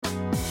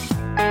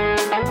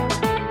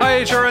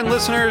HRN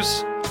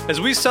listeners.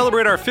 As we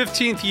celebrate our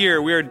 15th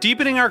year, we are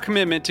deepening our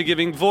commitment to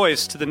giving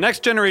voice to the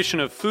next generation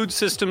of food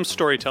systems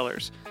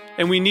storytellers,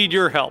 and we need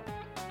your help.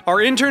 Our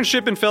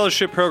internship and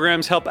fellowship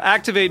programs help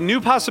activate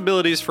new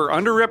possibilities for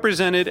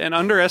underrepresented and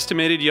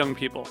underestimated young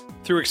people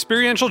through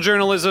experiential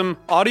journalism,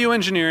 audio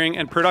engineering,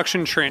 and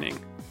production training.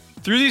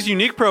 Through these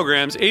unique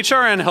programs,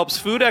 HRN helps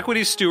food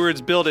equity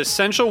stewards build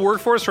essential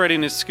workforce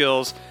readiness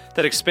skills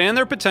that expand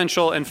their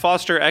potential and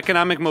foster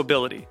economic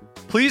mobility.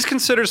 Please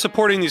consider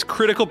supporting these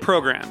critical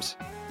programs.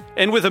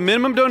 And with a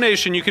minimum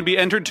donation, you can be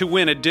entered to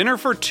win a dinner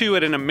for two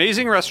at an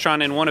amazing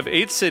restaurant in one of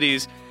 8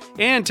 cities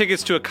and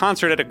tickets to a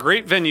concert at a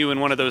great venue in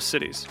one of those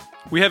cities.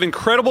 We have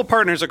incredible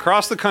partners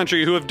across the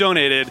country who have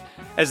donated,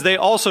 as they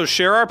also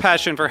share our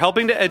passion for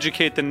helping to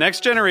educate the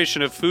next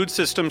generation of food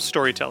systems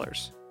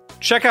storytellers.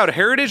 Check out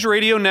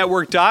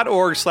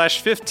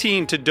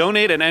heritageradionetwork.org/15 to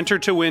donate and enter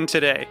to win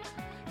today.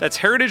 That's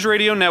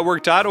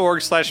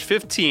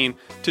heritageradionetwork.org/15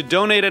 to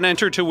donate and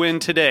enter to win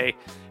today.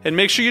 And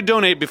make sure you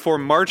donate before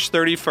March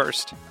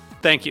 31st.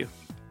 Thank you.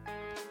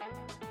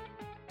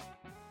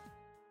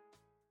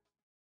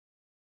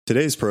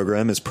 Today's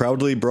program is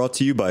proudly brought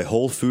to you by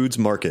Whole Foods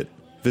Market.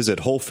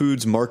 Visit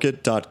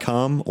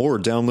WholeFoodsMarket.com or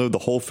download the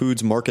Whole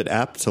Foods Market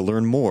app to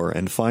learn more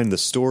and find the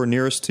store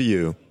nearest to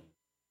you.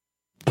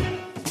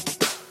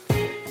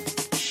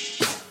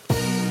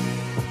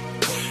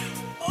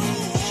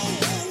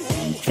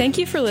 Thank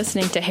you for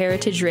listening to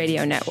Heritage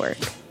Radio Network.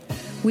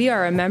 We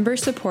are a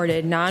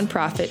member-supported,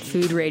 nonprofit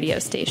food radio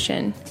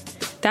station.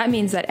 That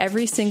means that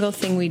every single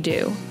thing we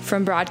do,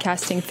 from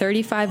broadcasting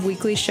 35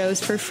 weekly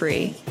shows for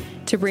free,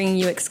 to bringing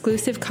you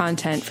exclusive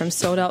content from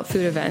sold-out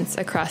food events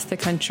across the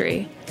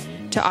country,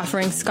 to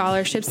offering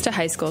scholarships to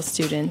high school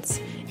students,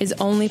 is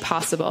only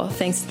possible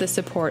thanks to the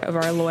support of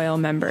our loyal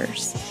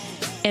members.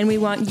 And we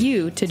want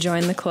you to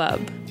join the club.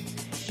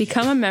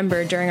 Become a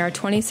member during our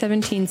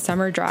 2017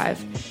 summer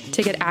drive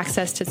to get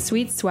access to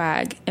sweet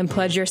swag and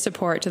pledge your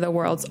support to the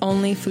world's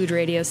only food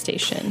radio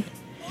station.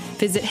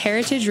 Visit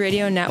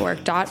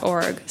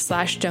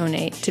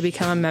heritageradionetwork.org/donate to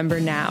become a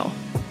member now.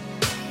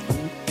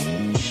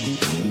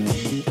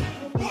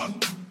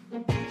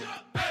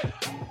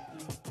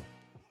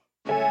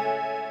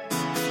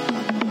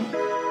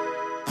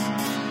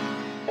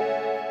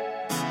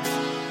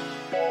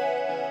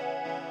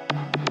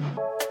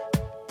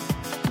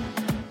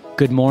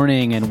 Good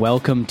morning and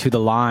welcome to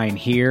The Line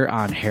here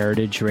on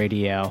Heritage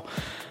Radio.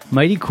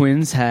 Mighty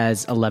Quinn's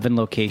has 11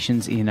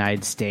 locations in the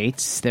United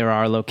States. There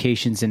are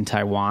locations in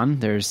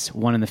Taiwan. There's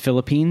one in the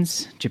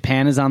Philippines.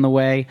 Japan is on the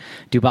way.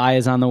 Dubai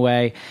is on the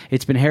way.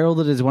 It's been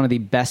heralded as one of the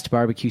best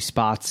barbecue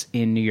spots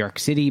in New York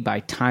City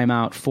by Time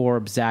Out,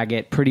 Forbes,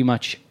 Zagat. Pretty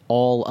much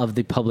all of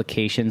the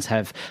publications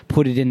have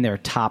put it in their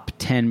top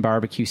 10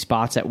 barbecue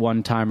spots at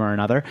one time or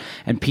another,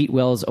 and Pete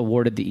Wells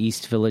awarded the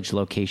East Village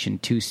location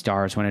 2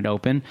 stars when it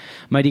opened.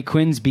 Mighty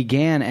Quinn's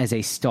began as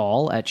a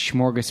stall at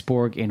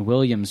Smorgasburg in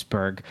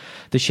Williamsburg.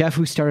 The chef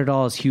who started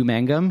all is Hugh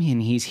Mangum,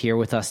 and he's here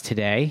with us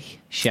today.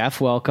 Chef,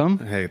 welcome.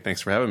 Hey,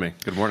 thanks for having me.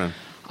 Good morning.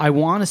 I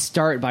want to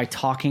start by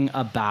talking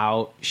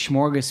about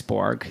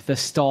Smorgasburg, the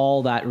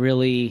stall that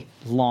really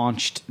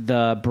launched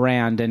the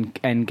brand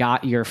and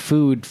got your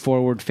food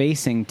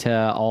forward-facing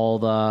to all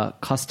the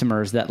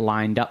customers that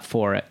lined up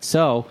for it.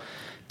 So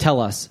tell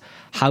us,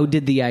 how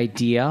did the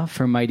idea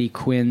for Mighty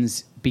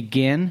Quinn's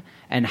begin,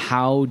 and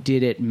how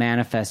did it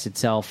manifest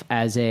itself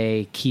as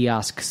a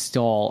kiosk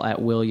stall at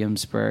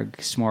Williamsburg,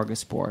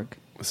 Smorgasburg?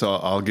 So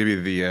I'll give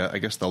you the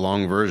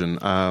long version.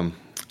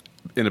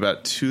 In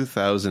about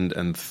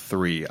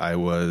 2003, I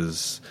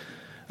was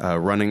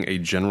running a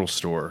general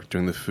store,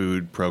 doing the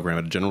food program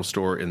at a general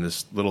store in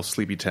this little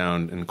sleepy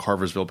town in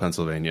Carversville,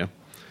 Pennsylvania.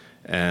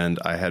 And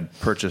I had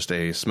purchased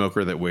a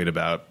smoker that weighed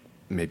about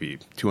maybe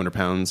 200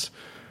 pounds,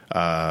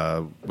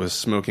 was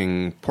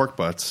smoking pork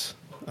butts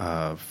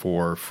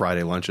for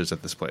Friday lunches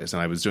at this place.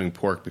 And I was doing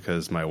pork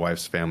because my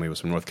wife's family was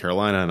from North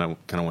Carolina, and I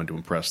kind of wanted to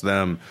impress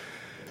them.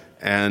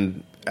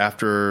 And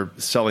after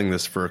selling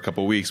this for a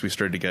couple of weeks, we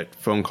started to get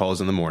phone calls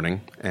in the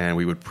morning, and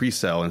we would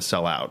pre-sell and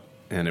sell out.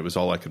 And it was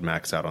all I could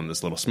max out on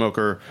this little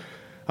smoker.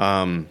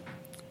 A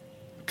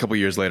couple of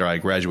years later, I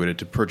graduated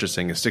to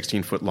purchasing a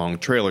 16-foot-long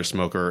trailer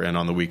smoker, and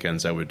on the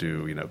weekends I would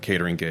do,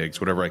 catering gigs,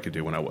 whatever I could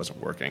do when I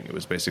wasn't working. It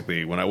was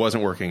basically, when I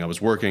wasn't working, I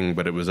was working,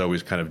 but it was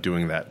always kind of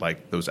doing that,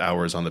 like those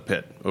hours on the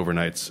pit,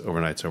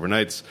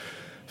 overnights.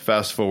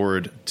 Fast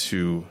forward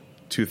to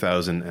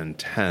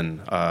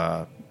 2010,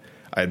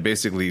 I had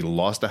basically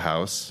lost a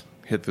house,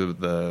 hit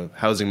the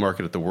housing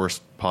market at the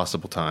worst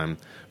possible time,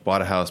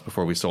 bought a house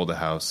before we sold the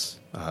house,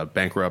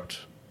 bankrupt,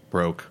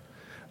 broke,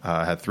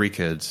 had 3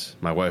 kids.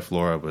 My wife,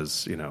 Laura,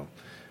 was,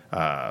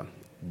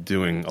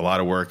 doing a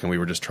lot of work, and we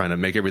were just trying to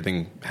make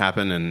everything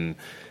happen, and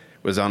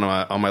was on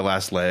my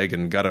last leg,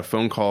 and got a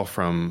phone call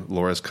from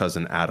Laura's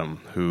cousin, Adam,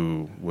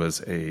 who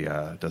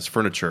does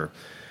furniture,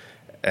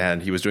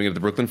 and he was doing it at the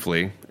Brooklyn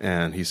Flea,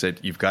 and he said,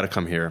 "You've got to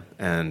come here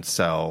and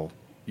sell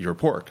your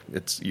pork.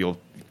 You'll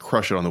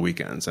crush it on the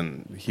weekends."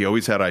 And he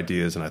always had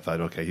ideas, and I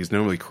thought, okay, he's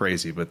normally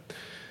crazy, but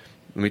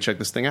let me check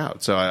this thing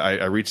out. So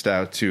I reached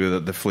out to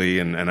the Flea,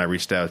 and I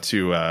reached out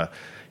to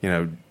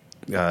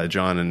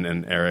John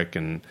and Eric,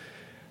 and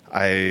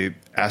I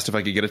asked if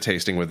I could get a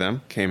tasting with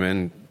them. Came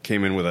in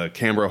with a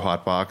Cambro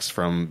hot box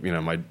from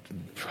my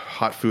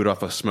hot food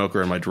off a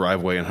smoker in my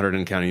driveway in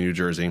Hunterdon County, New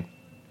Jersey,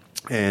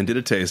 and did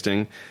a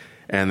tasting.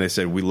 And they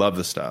said, we love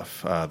the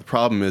stuff. The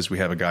problem is we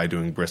have a guy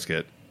doing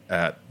brisket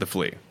at the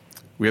Flea.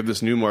 We have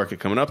this new market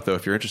coming up, though.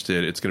 If you're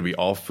interested, it's going to be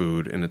all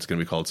food, and it's going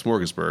to be called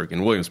Smorgasburg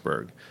in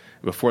Williamsburg.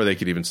 Before they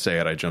could even say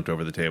it, I jumped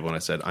over the table and I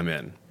said, I'm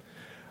in.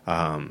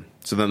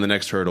 So then the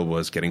next hurdle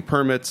was getting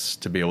permits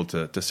to be able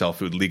to sell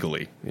food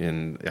legally.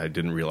 And I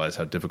didn't realize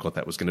how difficult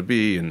that was going to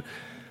be. And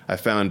I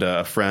found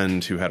a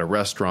friend who had a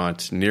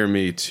restaurant near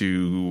me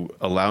to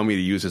allow me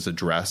to use his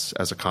address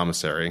as a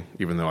commissary,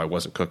 even though I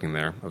wasn't cooking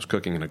there. I was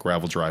cooking in a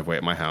gravel driveway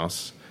at my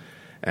house.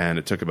 And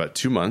it took about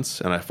 2 months,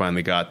 and I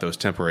finally got those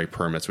temporary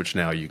permits, which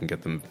now you can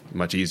get them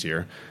much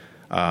easier,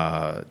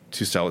 to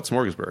sell at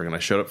Smorgasburg. And I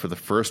showed up for the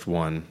first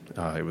one.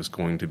 It was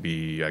going to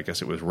be, I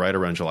guess it was right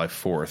around July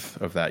 4th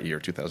of that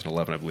year,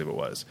 2011, I believe it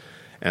was.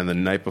 And the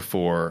night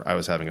before, I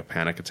was having a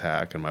panic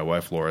attack, and my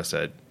wife, Laura,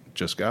 said,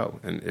 just go.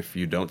 And if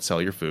you don't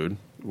sell your food,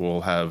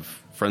 we'll have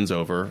friends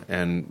over,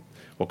 and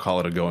we'll call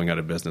it a going out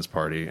of business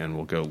party, and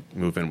we'll go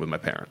move in with my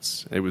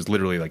parents. It was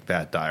literally like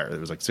that dire. It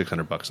was like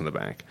 $600 in the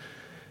bank.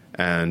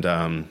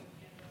 And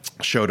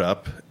showed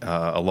up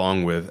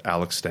along with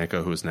Alex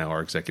Stanko, who is now our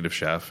executive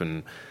chef,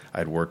 and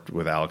I'd worked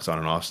with Alex on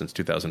and off since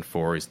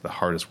 2004. He's the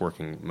hardest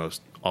working,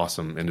 most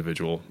awesome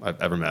individual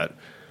I've ever met.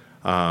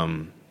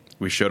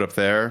 We showed up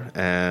there,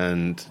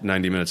 and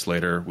 90 minutes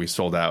later, we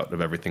sold out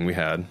of everything we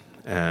had.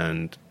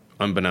 And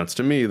unbeknownst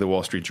to me, the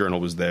Wall Street Journal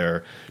was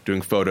there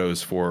doing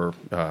photos for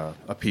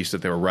a piece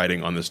that they were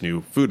writing on this new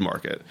food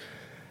market.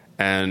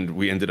 And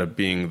we ended up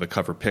being the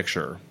cover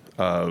picture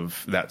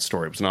of that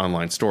story. It was an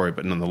online story,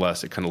 but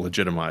nonetheless, it kind of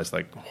legitimized,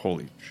 like,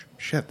 holy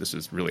shit, this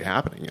is really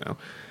happening,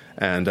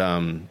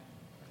 And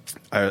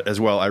as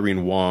well,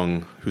 Irene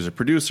Wong, who's a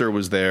producer,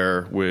 was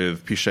there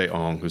with Pichet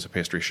Ong, who's a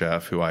pastry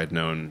chef who I had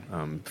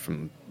known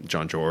from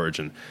John George,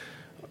 and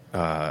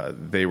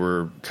they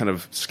were kind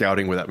of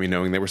scouting without me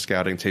knowing. They were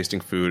scouting, tasting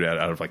food out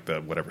of like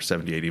the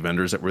 70, 80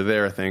 vendors that were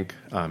there, I think.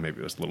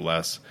 Maybe it was a little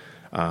less.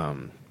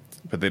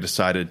 But they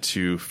decided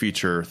to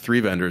feature 3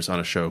 vendors on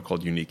a show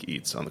called Unique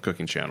Eats on the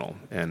Cooking Channel.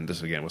 And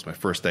this, again, was my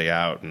first day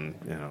out, and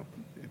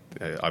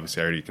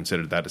obviously I already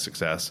considered that a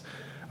success.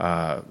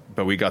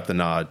 But we got the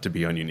nod to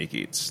be on Unique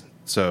Eats.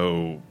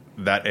 So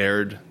that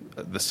aired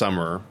the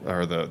summer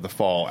or the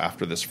fall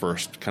after this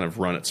first kind of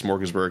run at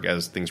Smorgasburg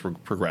as things were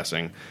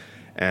progressing.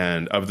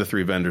 And of the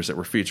 3 vendors that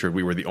were featured,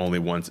 we were the only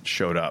ones that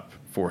showed up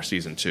for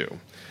season 2.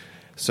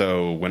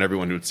 So when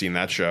everyone who had seen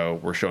that show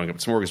were showing up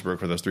at Smorgasburg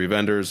for those 3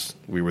 vendors,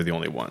 we were the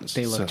only ones.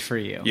 They looked for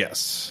you.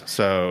 Yes.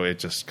 So it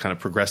just kind of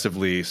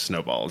progressively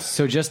snowballed.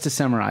 So just to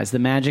summarize, the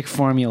magic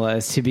formula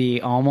is to be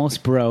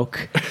almost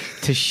broke,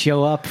 to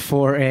show up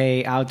for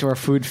a outdoor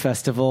food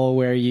festival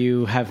where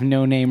you have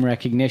no name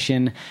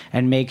recognition,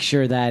 and make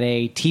sure that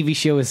a TV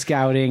show is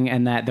scouting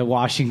and that the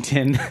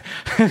Washington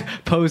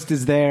Post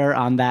is there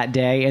on that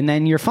day, and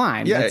then you're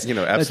fine. Yeah,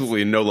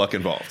 absolutely no luck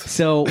involved.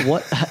 So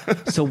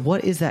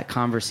what is that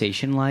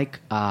conversation like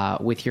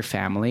with your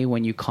family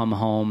when you come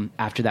home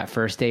after that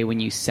first day,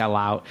 when you sell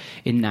out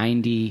in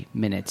 90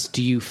 minutes?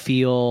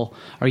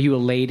 Are you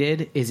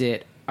elated?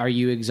 Are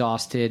you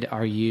exhausted?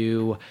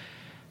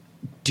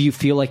 Do you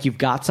feel like you've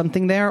got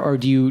something there, or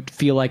do you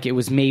feel like it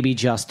was maybe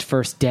just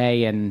first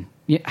day? And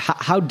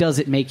how does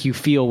it make you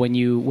feel when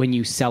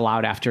you sell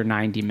out after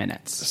 90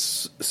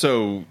 minutes?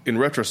 So in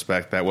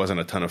retrospect, that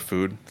wasn't a ton of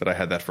food that I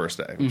had that first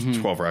day. It was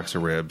 12 racks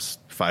of ribs,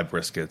 5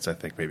 briskets, I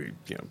think maybe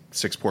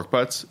 6 pork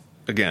butts.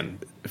 Again,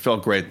 it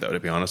felt great, though, to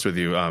be honest with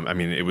you.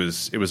 It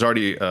was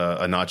already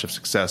a notch of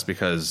success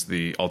because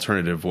the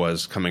alternative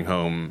was coming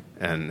home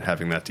and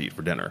having that to eat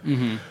for dinner.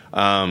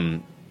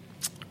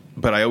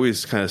 But I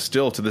always kind of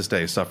still to this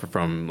day suffer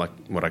from like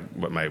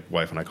what my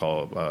wife and I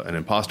call an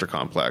imposter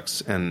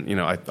complex. And,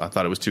 I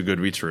thought it was too good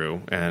to be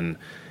true. And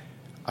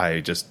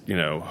I just,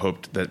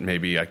 hoped that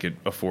maybe I could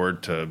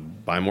afford to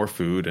buy more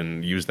food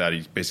and use that.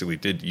 He basically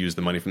did use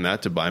the money from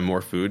that to buy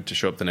more food to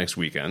show up the next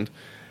weekend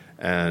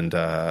and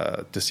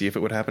to see if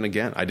it would happen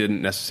again. I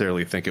didn't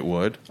necessarily think it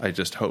would. I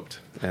just hoped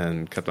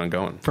and kept on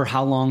going. For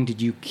how long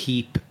did you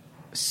keep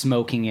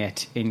smoking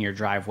it in your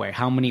driveway?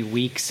 How many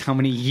weeks, how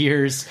many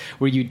years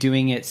were you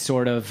doing it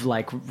sort of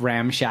like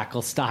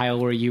ramshackle style,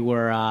 where you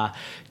were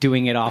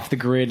doing it off the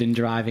grid and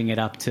driving it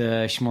up to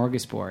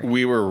Smorgasburg?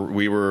 We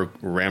were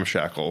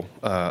ramshackle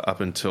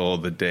up until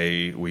the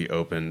day we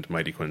opened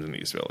Mighty Quinn's in the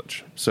East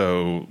Village.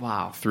 So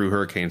wow. Through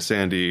Hurricane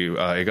Sandy,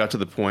 it got to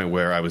the point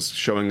where I was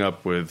showing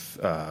up with,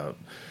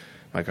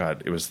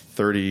 it was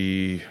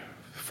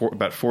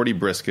about 40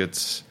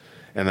 briskets.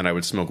 And then I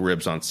would smoke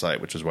ribs on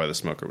site, which is why the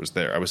smoker was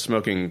there. I was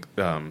smoking,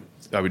 I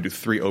would do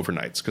 3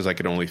 overnights because I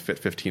could only fit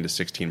 15 to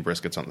 16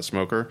 briskets on the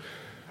smoker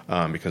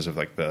because of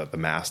like the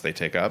mass they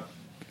take up.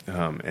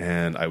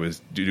 And I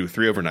was do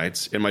 3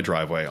 overnights in my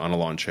driveway on a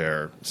lawn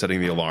chair, setting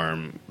the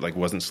alarm, like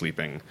wasn't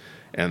sleeping.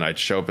 And I'd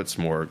show up at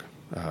Smorg,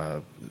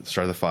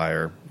 start the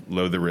fire,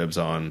 load the ribs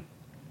on,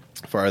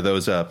 fire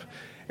those up,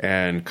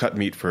 and cut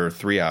meat for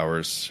 3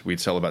 hours. We'd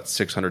sell about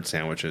 600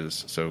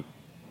 sandwiches. So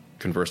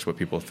converse to what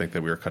people think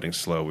that we were cutting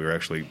slow. We were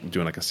actually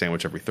doing like a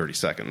sandwich every 30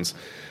 seconds.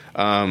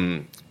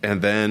 And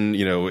then,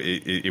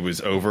 it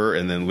was over.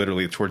 And then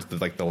literally towards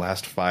the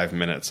last 5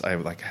 minutes, I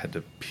had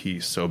to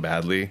pee so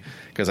badly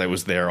because I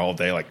was there all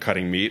day,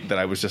 cutting meat, that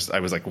I was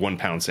like 1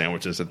 pound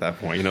sandwiches at that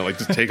point,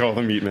 just take all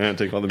the meat, man,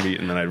 take all the meat.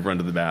 And then I'd run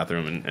to the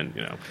bathroom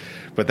and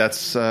but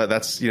that's how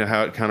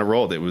it kind of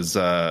rolled. It was,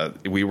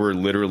 we were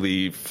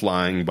literally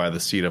flying by the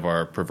seat of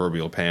our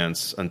proverbial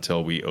pants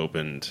until we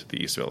opened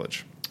the East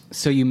Village.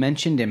 So you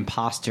mentioned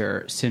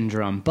imposter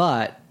syndrome,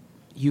 but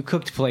you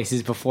cooked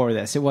places before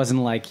this. It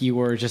wasn't like you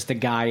were just a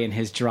guy in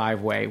his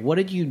driveway. What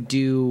did you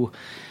do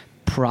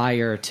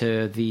prior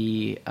to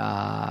the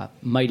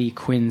Mighty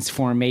Quinn's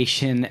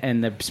formation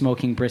and the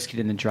smoking brisket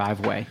in the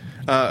driveway?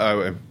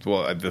 My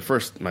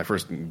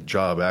first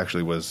job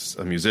actually was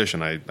a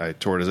musician. I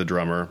toured as a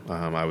drummer.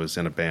 I was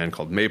in a band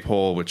called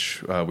Maypole,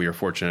 which we were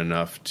fortunate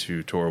enough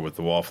to tour with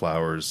the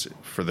Wallflowers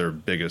for their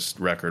biggest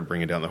record,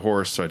 Bringing Down the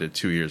Horse. So I did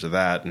 2 years of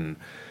that, and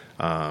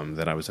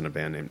then I was in a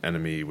band named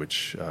Enemy,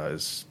 which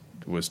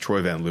was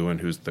Troy Van Leeuwen,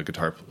 who's the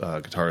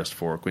guitarist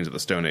for Queens of the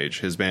Stone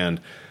Age. His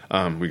band,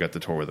 we got to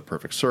tour with The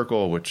Perfect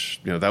Circle,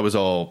 which that was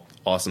all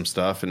awesome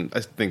stuff. And I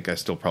think I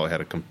still probably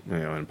had an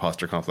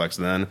imposter complex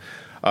then.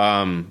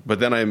 But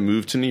then I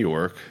moved to New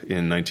York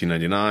in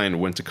 1999.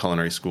 Went to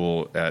culinary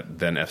school at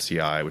then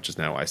FCI, which is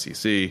now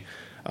ICC.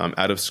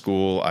 Out of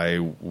school, I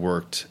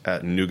worked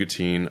at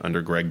Nougatine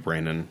under Greg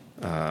Brainin,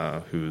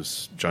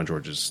 who's John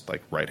George's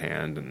right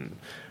hand, and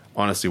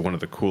honestly one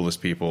of the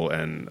coolest people.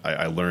 And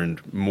I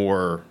learned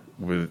more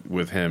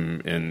with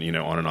him in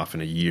on and off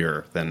in a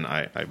year than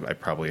I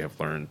probably have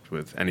learned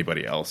with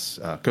anybody else,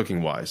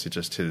 cooking wise. It's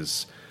just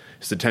his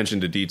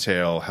attention to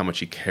detail, how much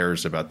he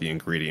cares about the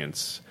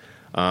ingredients.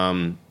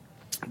 But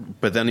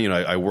then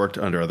I worked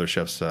under other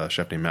chefs, a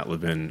chef named Matt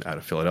Levin out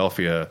of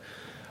Philadelphia.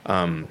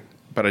 But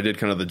I did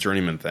kind of the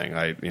journeyman thing.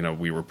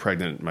 We were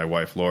pregnant. My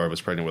wife Laura was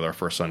pregnant with our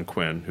first son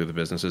Quinn, who the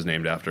business is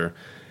named after.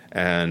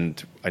 And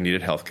I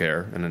needed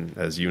healthcare. And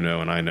as you know,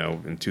 and I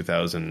know, in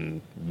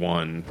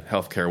 2001,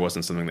 healthcare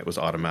wasn't something that was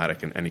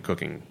automatic in any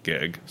cooking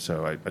gig.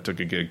 So I took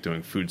a gig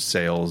doing food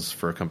sales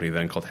for a company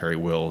then called Harry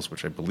Wills,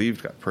 which I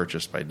believe got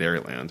purchased by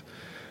Dairyland.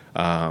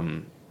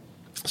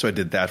 So I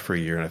did that for a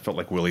year, and I felt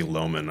like Willie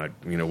Loman. I'd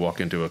walk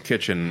into a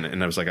kitchen,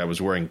 and I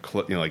was wearing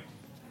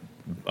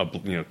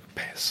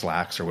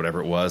slacks or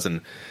whatever it was,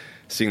 and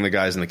seeing the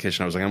guys in the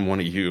kitchen, I was like, I'm one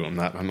of you. I'm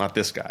not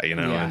this guy,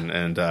 Yeah.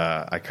 And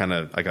I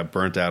got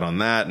burnt out on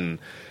that, and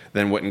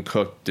then went and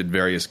cooked, did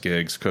various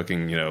gigs,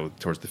 cooking,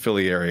 towards the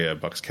Philly area,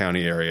 Bucks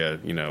County area,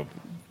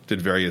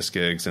 did various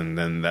gigs, and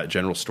then that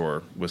general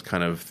store was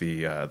kind of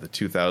the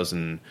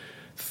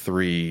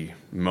 2003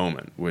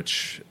 moment,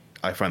 which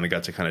I finally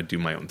got to kind of do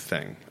my own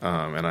thing,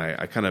 and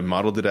I kind of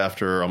modeled it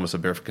after almost a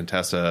Barefoot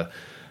Contessa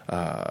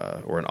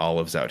or an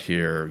Olives out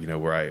here,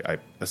 where I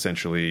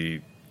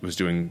essentially was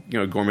doing,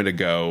 gourmet to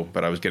go,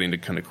 but I was getting to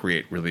kind of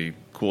create really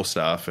cool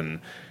stuff and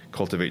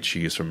cultivate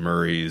cheese from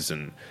Murray's.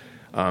 And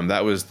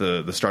that was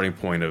the starting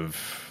point of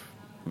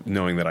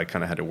knowing that I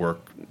kind of had to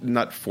work,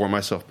 not for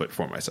myself, but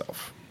for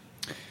myself.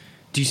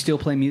 Do you still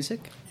play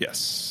music?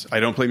 Yes. I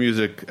don't play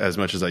music as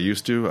much as I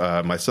used to.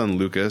 My son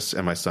Lucas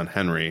and my son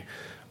Henry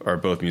are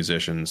both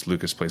musicians.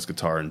 Lucas plays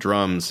guitar and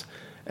drums.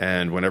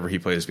 And whenever he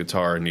plays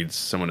guitar and needs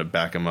someone to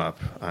back him up,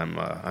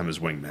 I'm his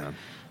wingman.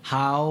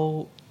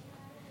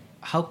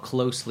 How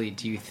closely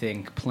do you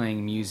think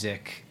playing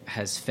music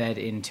has fed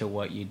into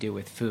what you do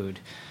with food?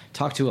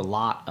 Talk to a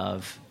lot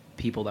of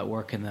people that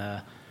work in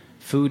the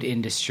food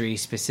industry,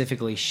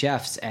 specifically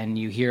chefs, and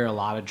you hear a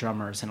lot of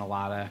drummers and a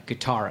lot of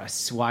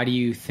guitarists. Why do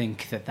you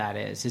think that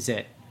is? Is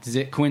it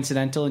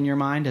coincidental in your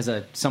mind as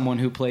someone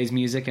who plays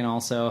music and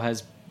also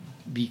has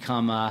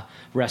become a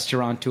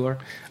restaurateur?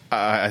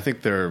 I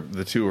think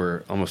the two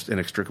are almost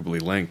inextricably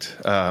linked.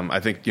 I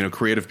think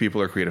creative people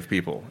are creative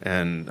people,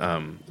 and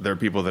there are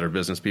people that are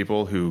business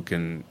people who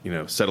can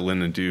settle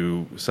in and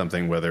do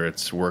something, whether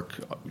it's work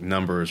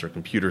numbers or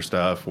computer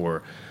stuff,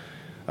 or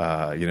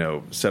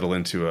settle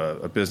into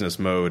a business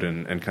mode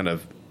and kind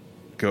of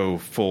go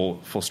full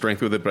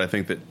strength with it. But I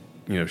think that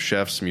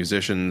chefs,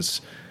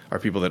 musicians are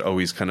people that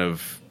always kind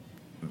of,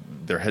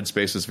 their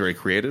headspace is very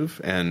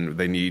creative, and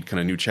they need kind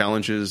of new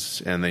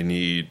challenges, and they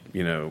need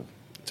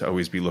to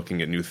always be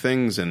looking at new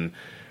things, and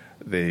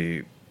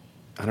I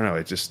don't know.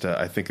 It just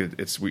I think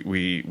it's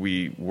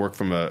we work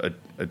from a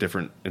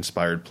different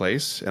inspired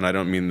place, and I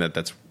don't mean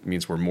that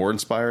means we're more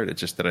inspired.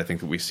 It's just that I think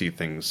that we see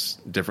things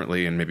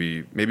differently and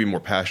maybe more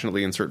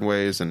passionately in certain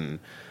ways, and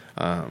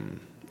I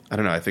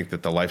don't know. I think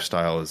that the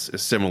lifestyle is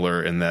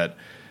similar in that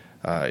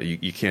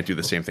you can't do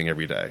the same thing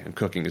every day, and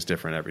cooking is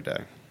different every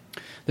day.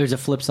 There's a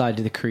flip side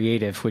to the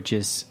creative, which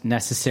is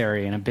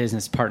necessary in a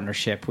business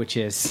partnership, which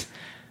is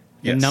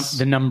Yes.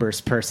 The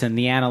numbers person,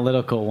 the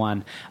analytical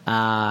one.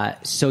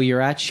 So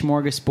you're at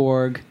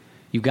Smorgasborg.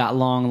 You've got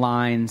long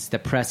lines. The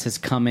press is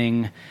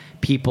coming.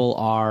 People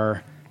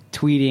are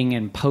tweeting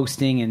and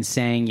posting and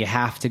saying you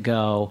have to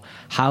go.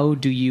 How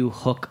do you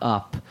hook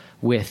up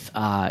with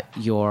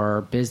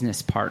your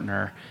business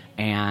partner,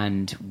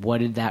 and what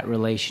did that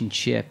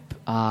relationship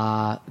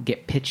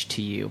get pitched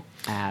to you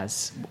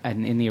as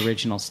in the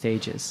original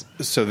stages?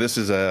 So this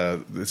is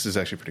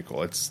actually pretty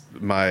cool. It's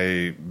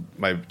my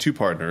two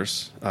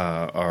partners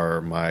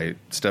are my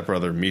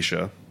stepbrother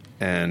Misha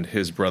and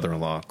his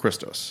brother-in-law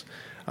Christos.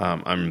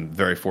 I'm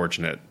very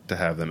fortunate to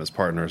have them as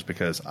partners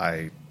because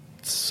I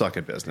suck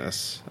at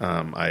business.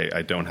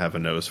 I don't have a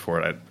nose for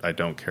it. I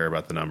don't care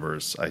about the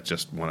numbers. I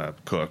just want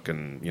to cook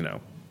and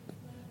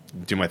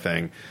do my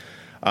thing.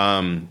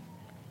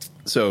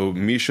 So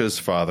Misha's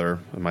father,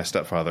 my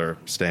stepfather,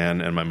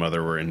 Stan, and my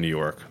mother were in New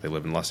York. They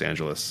live in Los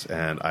Angeles.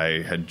 And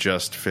I had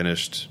just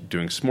finished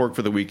doing Smorg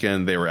for the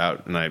weekend. They were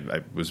out, and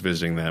I was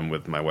visiting them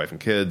with my wife and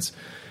kids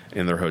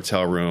in their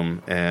hotel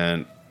room.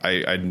 And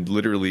I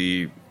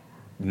literally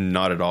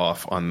nodded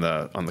off on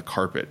the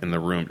carpet in the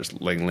room,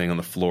 just laying on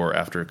the floor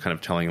after kind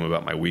of telling him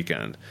about my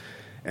weekend.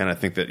 And I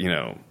think that,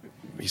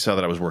 he saw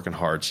that I was working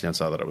hard. Stan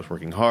saw that I was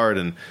working hard.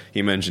 And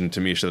he mentioned to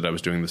Misha that I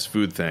was doing this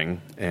food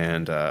thing.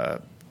 And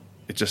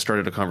it just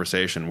started a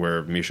conversation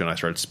where Misha and I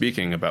started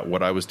speaking about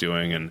what I was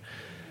doing, and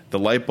the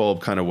light bulb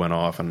kind of went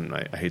off. And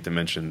I hate to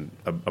mention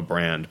a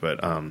brand,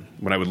 but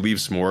when I would leave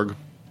Smorg,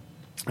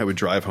 I would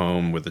drive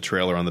home with the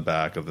trailer on the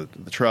back of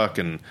the truck,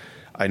 and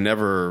I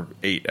never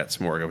ate at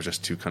Smorg. I was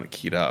just too kind of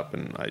keyed up,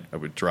 and I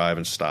would drive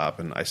and stop.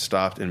 And I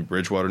stopped in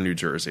Bridgewater, New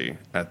Jersey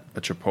at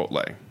a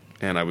Chipotle,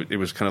 and it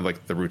was kind of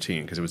like the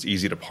routine because it was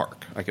easy to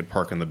park. I could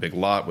park in the big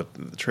lot with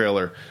the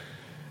trailer.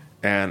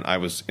 And I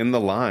was in the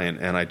line,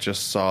 and I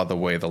just saw the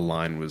way the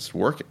line was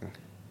working.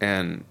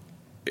 And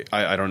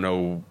I don't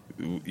know,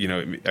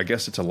 I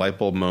guess it's a light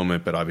bulb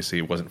moment, but obviously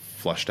it wasn't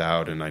flushed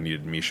out, and I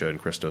needed Misha and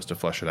Christos to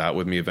flush it out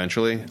with me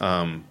eventually.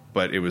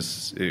 But it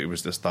was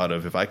this thought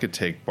of, if I could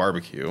take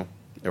barbecue,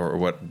 or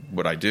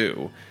what I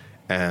do,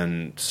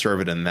 and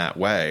serve it in that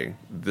way,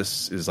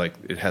 this is like,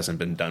 it hasn't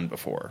been done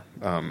before.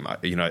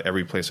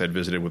 Every place I'd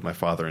visited with my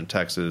father in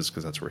Texas,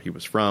 because that's where he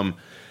was from,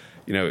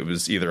 it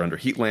was either under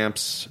heat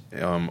lamps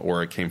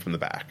or it came from the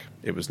back.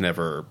 There was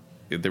never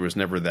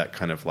that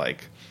kind of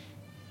like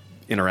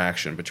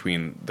interaction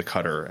between the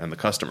cutter and the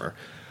customer.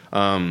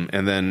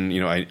 And then,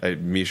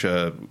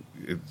 Misha,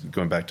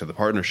 going back to the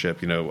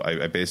partnership,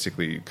 I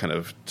basically kind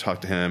of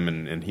talked to him,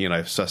 and he and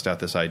I sussed out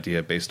this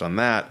idea based on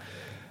that.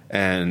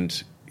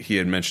 And he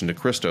had mentioned to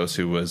Christos,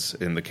 who was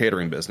in the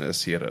catering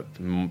business. He had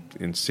an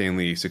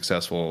insanely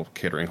successful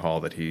catering hall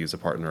that he's a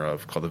partner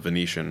of called the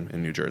Venetian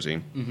in New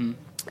Jersey. Mm-hmm.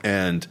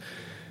 And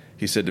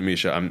he said to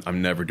Misha,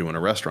 I'm never doing a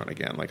restaurant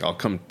again. Like, I'll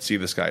come see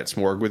this guy at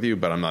Smorg with you,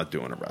 but I'm not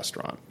doing a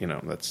restaurant.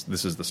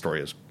 This is the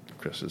story as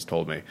Chris has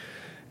told me.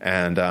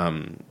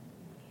 And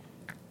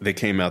they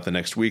came out the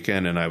next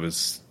weekend, and I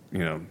was,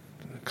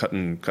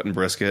 cutting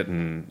brisket,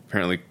 and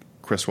apparently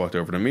Chris walked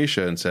over to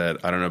Misha and said,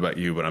 I don't know about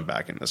you, but I'm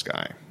backing this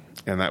guy.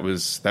 And that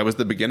was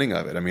the beginning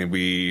of it. I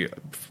mean,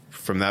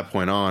 from that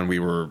point on, we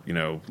were,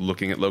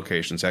 looking at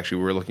locations. Actually,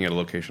 we were looking at a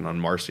location on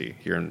Marcy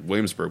here in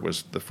Williamsburg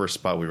was the first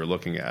spot we were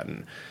looking at,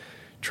 and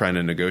trying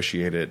to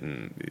negotiate it.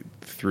 And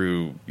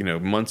through,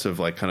 months of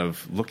like kind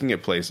of looking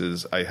at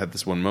places, I had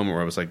this one moment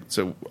where I was like,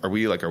 so are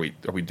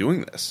we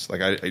doing this?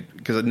 Like,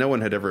 because no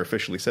one had ever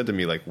officially said to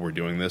me, like, we're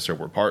doing this or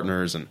we're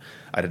partners. And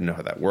I didn't know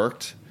how that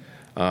worked.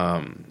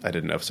 I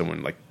didn't know if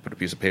someone like put a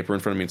piece of paper in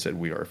front of me and said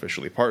we are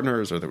officially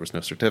partners, or there was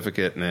no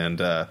certificate. And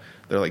they're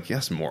like,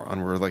 yes,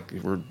 moron,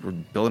 we're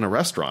building a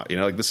restaurant,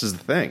 like this is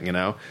the thing,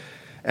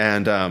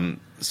 And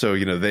so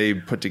they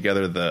put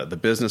together the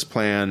business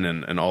plan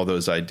and all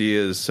those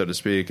ideas, so to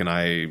speak, and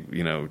I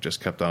just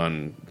kept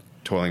on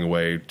toiling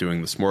away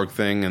doing the Smorg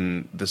thing,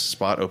 and this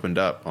spot opened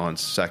up on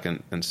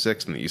 2nd and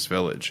 6th in the East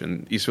Village,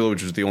 and East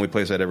Village was the only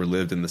place I'd ever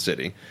lived in the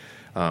city.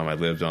 I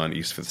lived on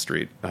East 5th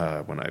Street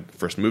when I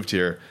first moved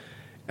here.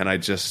 And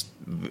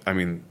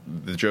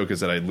the joke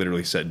is that I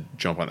literally said,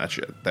 jump on that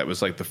shit. That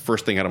was like the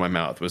first thing out of my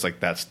mouth was like,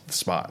 that's the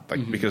spot.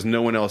 Like, mm-hmm. Because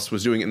no one else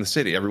was doing it in the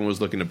city. Everyone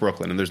was looking to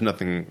Brooklyn, and there's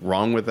nothing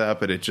wrong with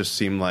that, but it just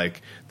seemed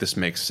like this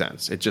makes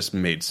sense. It just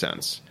made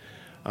sense.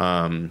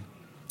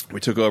 We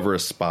took over a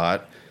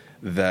spot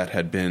that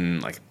had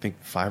been, like, I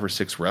think 5 or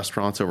 6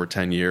 restaurants over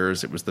 10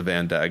 years. It was the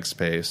Van Dag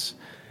space.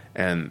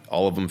 And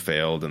all of them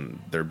failed,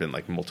 and there had been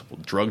like multiple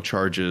drug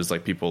charges,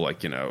 like people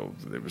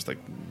there was like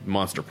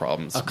monster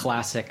problems. A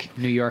classic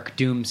New York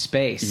doom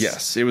space.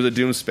 Yes, it was a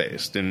doom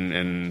space,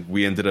 and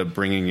we ended up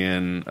bringing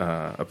in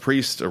a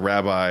priest, a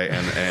rabbi,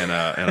 and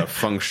a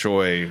feng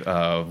shui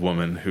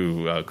woman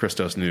who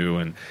Christos knew,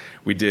 and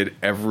we did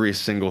every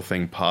single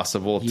thing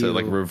possible to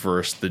like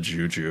reverse the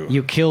juju.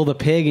 You killed a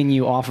pig and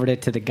you offered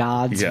it to the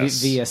gods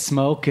via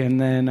smoke,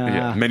 and then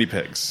many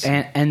pigs,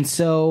 and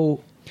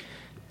so.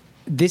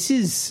 This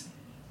is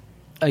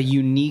a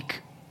unique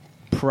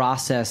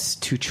process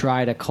to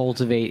try to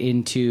cultivate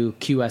into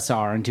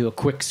QSR, into a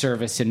quick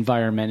service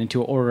environment,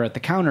 into an order at the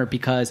counter,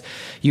 because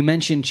you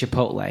mentioned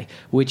Chipotle,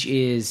 which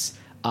is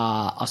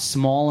a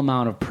small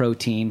amount of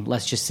protein.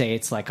 Let's just say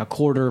it's like a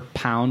 1/4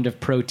 pound of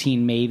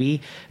protein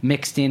maybe,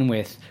 mixed in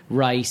with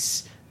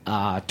rice,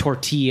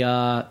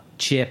 tortilla,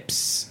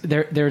 chips.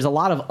 There's a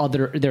lot of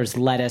there's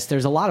lettuce.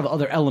 There's a lot of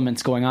other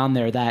elements going on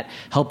there that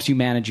helps you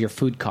manage your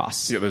food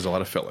costs. Yeah, there's a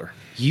lot of filler.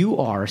 You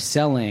are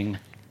selling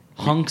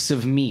hunks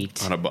of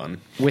meat on a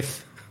bun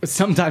with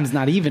sometimes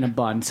not even a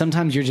bun.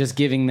 Sometimes you're just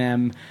giving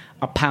them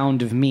a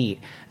pound of meat.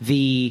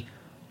 The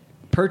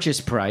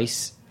purchase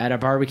price at a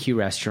barbecue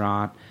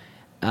restaurant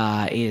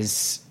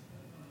is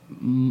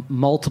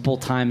multiple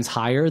times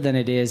higher than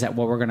it is at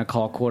what we're going to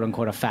call, quote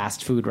unquote, a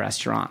fast food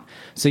restaurant.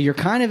 So you're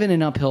kind of in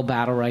an uphill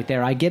battle right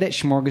there. I get it.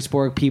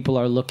 Smorgasbord people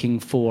are looking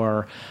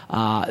for,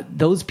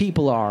 those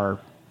people are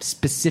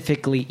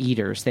specifically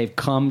eaters. They've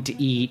come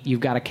to eat.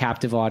 You've got a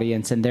captive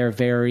audience, and they're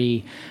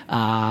very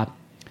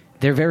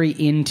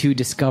into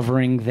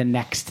discovering the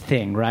next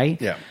thing,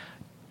 right? Yeah.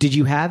 Did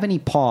you have any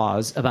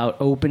pause about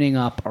opening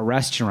up a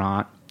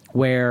restaurant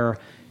where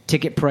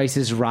ticket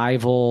prices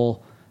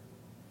rival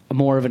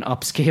more of an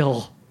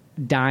upscale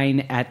dine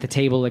at the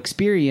table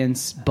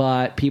experience,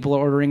 but people are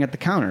ordering at the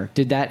counter?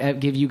 Did that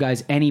give you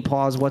guys any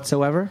pause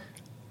whatsoever?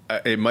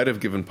 It might have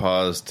given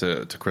pause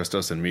to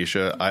Christos and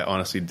Misha. I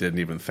honestly didn't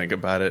even think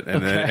about it.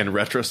 And then in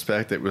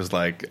retrospect, it was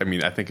like, I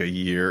mean, I think a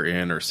year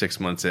in or 6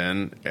 months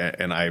in,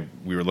 and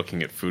we were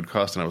looking at food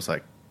costs, and I was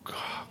like,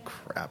 oh,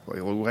 crap,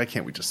 like, why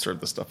can't we just serve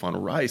this stuff on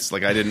rice?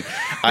 Like, I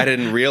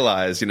didn't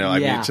realize, I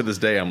mean, to this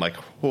day, I'm like,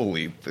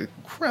 holy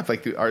crap,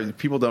 like,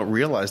 people don't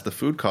realize the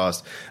food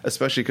cost,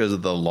 especially because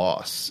of the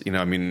loss,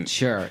 I mean.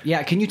 Sure.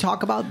 Yeah. Can you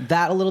talk about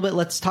that a little bit?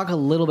 Let's talk a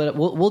little bit.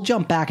 We'll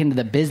jump back into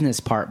the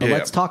business part, but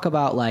let's talk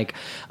about like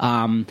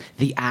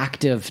the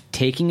act of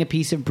taking a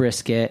piece of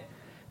brisket,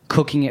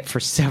 cooking it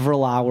for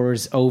several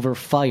hours over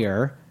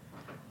fire.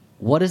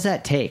 What does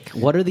that take?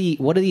 What are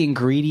the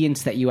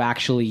ingredients that you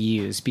actually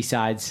use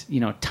besides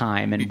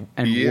time and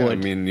yeah, wood? I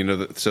mean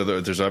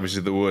there's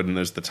obviously the wood and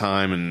there's the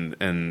thyme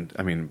and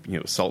I mean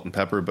salt and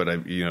pepper,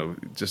 but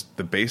just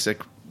the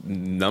basic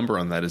number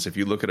on that is if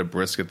you look at a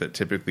brisket that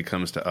typically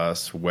comes to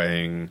us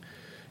weighing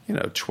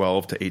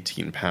 12 to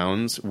 18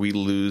 pounds, we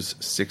lose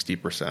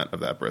 60% of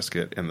that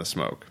brisket in the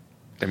smoke.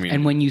 I mean,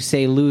 and when you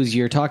say lose,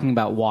 you're talking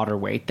about water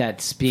weight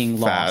that's being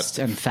lost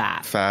and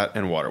fat. Fat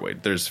and water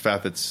weight. There's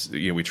fat that's,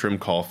 we trim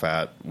caul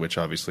fat, which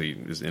obviously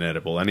is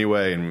inedible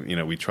anyway,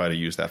 and, we try to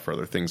use that for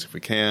other things if we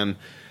can.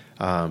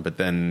 But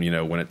then,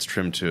 when it's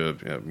trimmed to,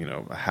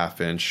 a half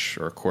inch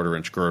or a quarter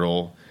inch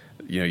girdle,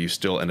 you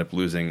still end up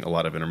losing a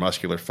lot of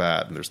intermuscular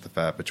fat, and there's the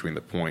fat between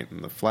the point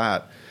and the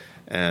flat.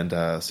 And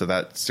so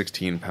that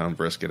 16-pound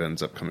brisket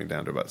ends up coming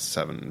down to about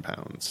 7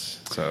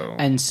 pounds.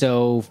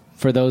 So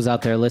for those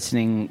out there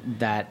listening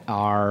that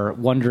are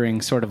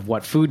wondering sort of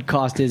what food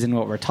cost is and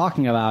what we're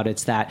talking about,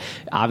 it's that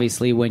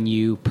obviously when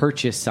you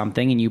purchase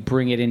something and you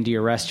bring it into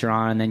your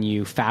restaurant and then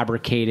you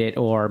fabricate it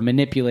or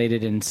manipulate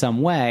it in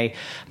some way,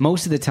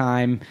 most of the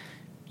time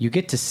you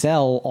get to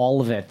sell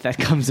all of it that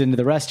comes into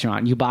the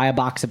restaurant. You buy a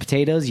box of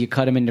potatoes, you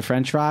cut them into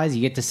French fries,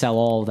 you get to sell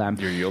all of them.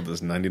 Your yield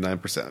is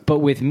 99%. But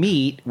with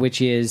meat,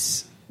 which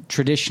is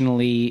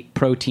traditionally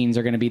proteins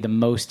are going to be the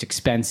most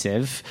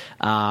expensive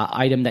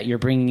item that you're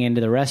bringing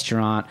into the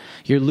restaurant,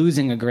 you're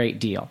losing a great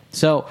deal.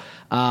 So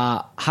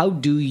how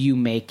do you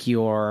make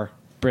your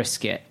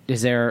brisket?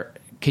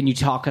 Can you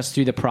talk us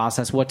through the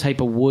process? What type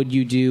of wood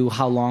you do,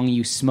 how long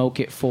you smoke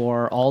it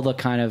for, all the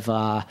kind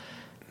of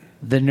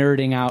the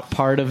nerding out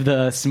part of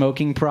the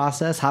smoking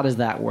process? How does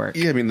that work?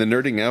 Yeah, I mean, the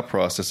nerding out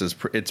process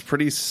it's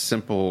pretty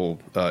simple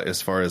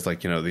as far as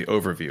like, the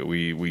overview.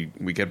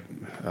 We get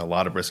a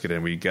lot of brisket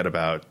in. We get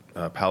about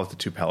a pallet to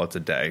 2 pallets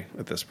a day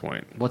at this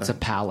point. What's a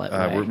pallet?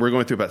 We're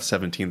going through about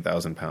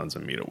 17,000 pounds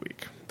of meat a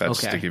week.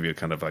 That's to give you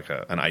kind of like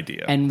an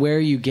idea. And where are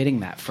you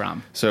getting that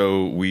from?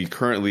 So we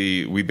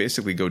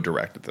basically go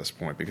direct at this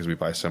point because we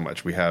buy so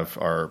much. We have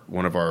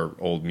one of our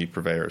old meat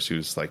purveyors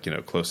who's like,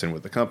 close in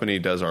with the company,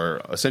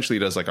 essentially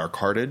does like our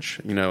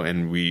cartage,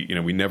 and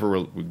we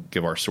never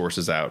give our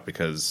sources out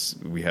because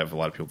we have a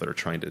lot of people that are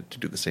trying to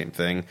do the same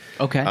thing.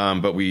 Okay.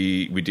 But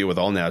we deal with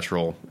all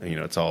natural,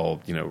 it's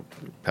all,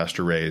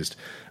 pasture raised.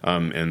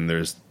 And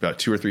there's about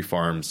 2 or 3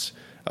 farms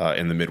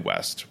in the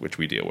Midwest, which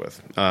we deal with.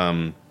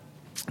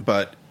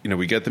 But,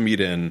 we get the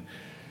meat in,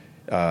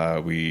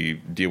 we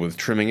deal with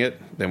trimming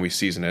it, then we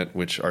season it,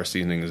 which our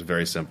seasoning is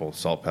very simple: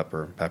 salt,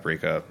 pepper,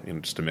 paprika,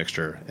 just a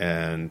mixture.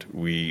 And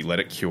we let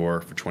it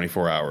cure for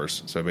 24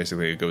 hours. So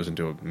basically it goes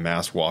into a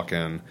mass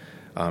walk-in.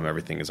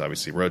 Everything is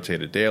obviously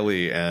rotated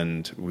daily,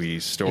 and we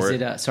store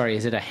it.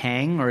 Is it a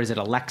hang or is it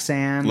a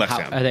Lexan?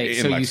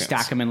 Lexan. You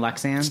stack them in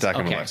Lexans? Stack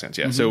them in Lexans,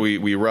 yeah. Mm-hmm. So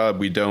we rub.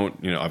 We don't,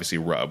 obviously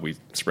rub. We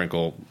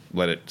sprinkle,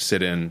 let it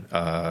sit in,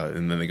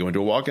 and then they go into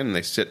a walk-in, and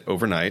they sit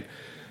overnight.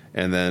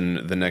 And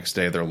then the next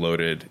day they're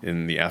loaded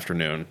in the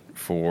afternoon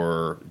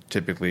for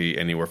typically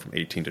anywhere from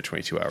 18 to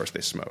 22 hours they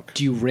smoke.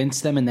 Do you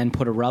rinse them and then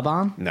put a rub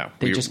on? No.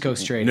 They just go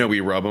straight? No, we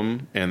rub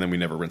them, and then we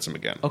never rinse them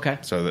again. Okay.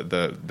 So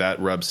that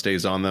rub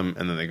stays on them,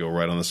 and then they go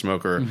right on the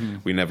smoker. Mm-hmm.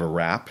 We never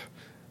wrap.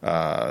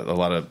 A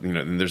lot of,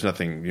 there's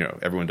nothing,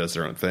 everyone does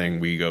their own thing.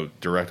 We go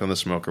direct on the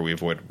smoker. We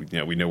avoid,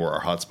 we know where our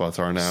hot spots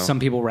are now.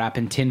 Some people wrap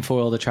in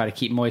tinfoil to try to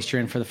keep moisture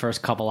in for the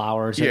first couple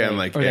hours. Yeah,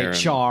 they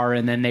char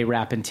and then they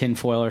wrap in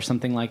tinfoil or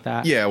something like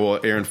that. Yeah, well,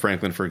 Aaron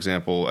Franklin, for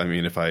example, I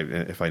mean, if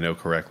I know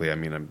correctly, I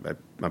mean,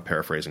 I'm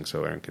paraphrasing,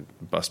 so Aaron could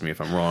bust me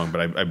if I'm wrong,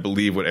 but I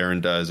believe what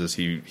Aaron does is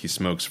he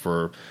smokes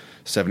for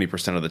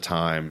 70% of the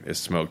time is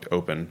smoked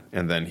open,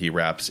 and then he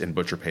wraps in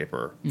butcher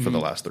paper for the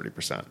last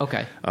 30%.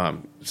 Okay.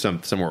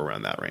 Somewhere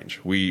around that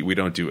range. We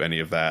don't do any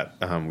of that.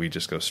 We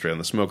just go straight on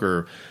the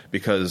smoker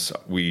because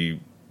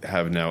we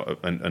have now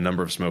a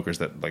number of smokers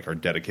that are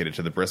dedicated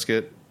to the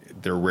brisket.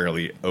 They're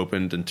rarely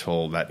opened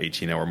until that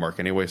 18-hour mark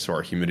anyway, so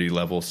our humidity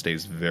level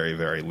stays very,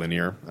 very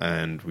linear,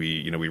 and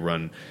we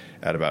run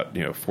at about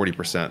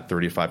 40%,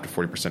 35 to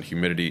 40%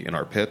 humidity in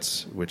our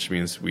pits, which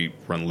means we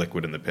run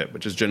liquid in the pit,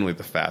 which is generally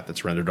the fat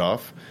that's rendered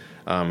off.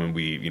 And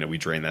we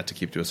drain that to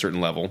keep to a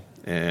certain level,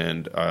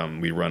 and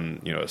we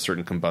run a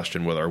certain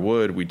combustion with our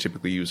wood. We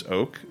typically use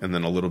oak and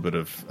then a little bit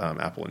of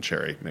apple and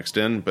cherry mixed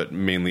in, but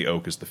mainly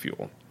oak is the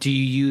fuel. Do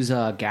you use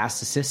a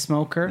gas assist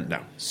smoker? No.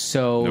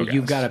 So no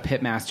you've gas. got a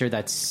pit master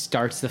that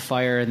starts the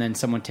fire, and then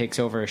someone takes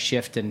over a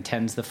shift and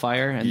tends the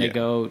fire, and they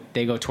go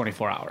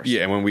 24 hours.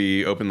 Yeah, and when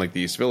we opened the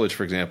East Village,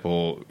 for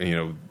example,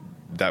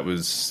 that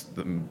was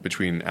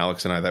between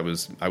Alex and I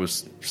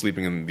was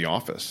sleeping in the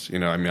office.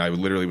 I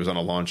literally was on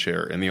a lawn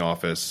chair in the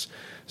office,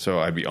 so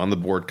I'd be on the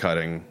board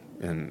cutting,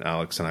 and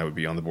Alex and I would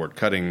be on the board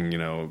cutting,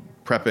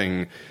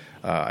 prepping.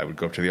 I would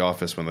go up to the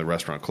office when the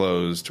restaurant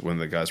closed, when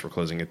the guys were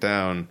closing it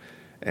down,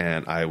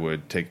 and I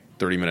would take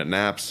 30-minute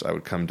naps. I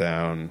would come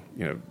down,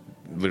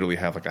 literally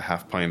have a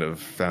half pint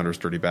of Founder's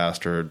Dirty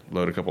Bastard,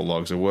 load a couple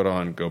logs of wood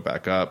on, go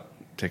back up,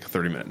 take a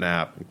 30-minute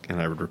nap,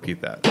 and I would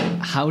repeat that.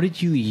 How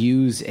did you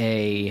use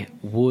a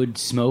wood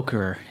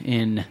smoker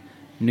in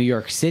New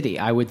York City?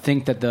 I would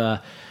think that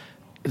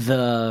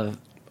the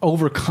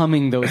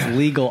overcoming those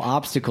legal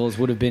obstacles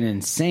would have been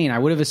insane. I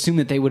would have assumed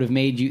that they would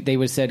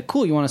have said,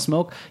 cool, you want to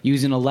smoke?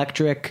 Use an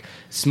electric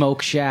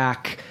smoke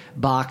shack,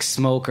 box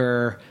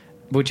smoker,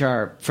 which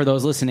are, for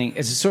those listening,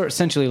 is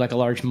essentially like a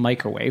large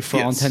microwave for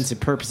all intents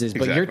and purposes.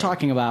 But You're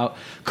talking about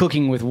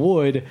cooking with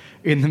wood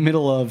in the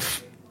middle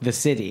of the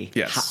city.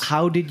 Yes.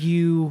 How did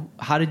you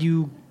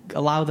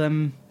allow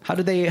them? How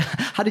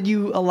did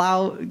you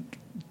allow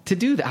to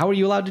do that? How were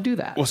you allowed to do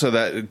that? Well, so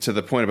that to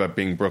the point about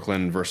being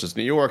Brooklyn versus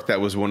New York,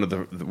 that was one of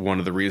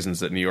the reasons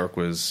that New York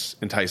was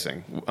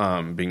enticing.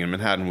 Being in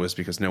Manhattan was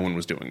because no one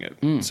was doing it.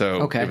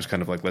 It was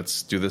kind of like,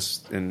 let's do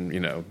this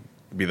and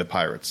be the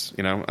pirates.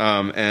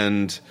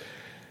 And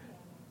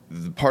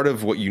part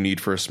of what you need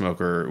for a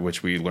smoker,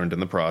 which we learned in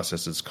the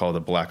process, is called a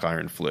black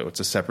iron flue. It's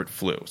a separate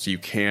flue, so you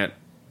can't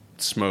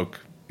smoke.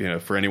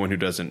 For anyone who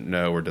doesn't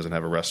know or doesn't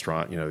have a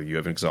restaurant, you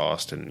have an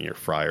exhaust and your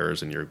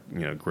fryers and your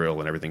grill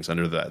and everything's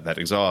under that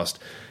exhaust.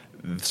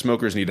 The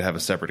smokers need to have a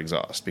separate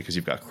exhaust because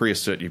you've got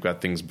creosote, you've got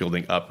things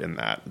building up in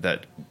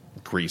that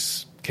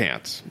grease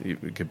can't.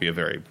 It could be a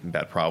very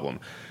bad problem,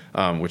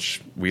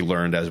 which we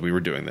learned as we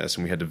were doing this,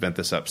 and we had to vent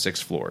this up 6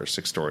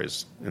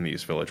 stories in the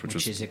East Village, which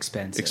was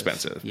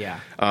expensive. Yeah.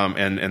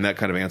 And that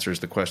kind of answers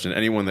the question.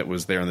 Anyone that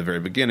was there in the very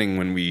beginning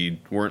when we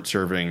weren't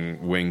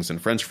serving wings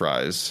and French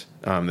fries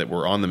that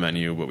were on the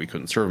menu, but we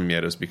couldn't serve them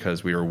yet, is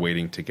because we were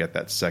waiting to get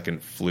that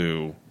second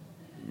flue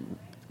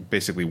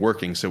basically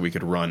working so we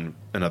could run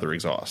another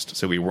exhaust.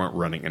 So we weren't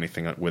running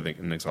anything with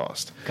an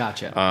exhaust.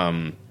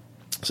 Gotcha.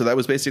 So that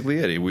was basically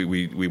it.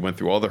 We went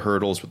through all the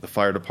hurdles with the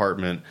fire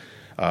department.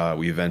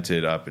 We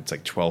vented up. It's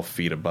 12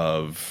 feet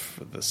above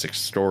the 6th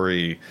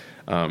story.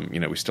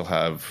 We still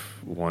have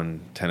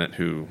one tenant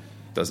who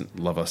doesn't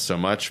love us so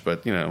much,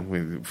 but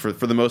for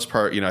the most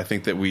part, I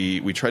think that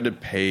we tried to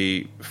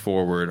pay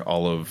forward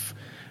all of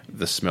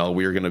the smell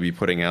we were going to be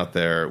putting out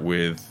there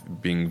with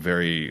being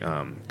very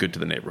good to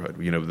the neighborhood.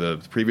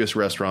 The previous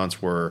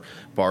restaurants were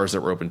bars that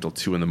were open until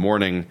 2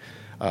 a.m.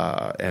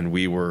 And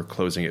we were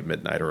closing at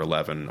midnight or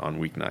 11 on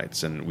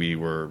weeknights, and we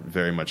were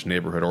very much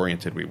neighborhood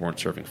oriented. We weren't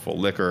serving full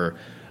liquor.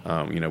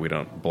 We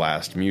don't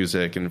blast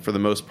music, and for the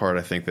most part,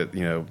 I think that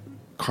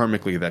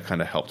karmically that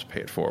kind of helped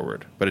pay it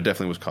forward. But it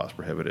definitely was cost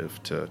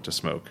prohibitive to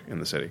smoke in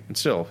the city, and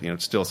still,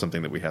 it's still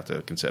something that we have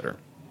to consider.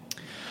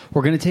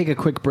 We're going to take a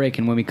quick break,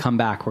 and when we come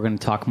back, we're going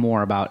to talk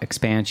more about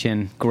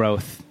expansion,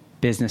 growth,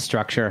 business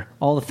structure,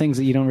 all the things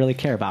that you don't really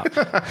care about.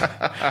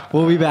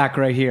 We'll be back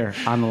right here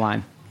on The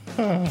Line.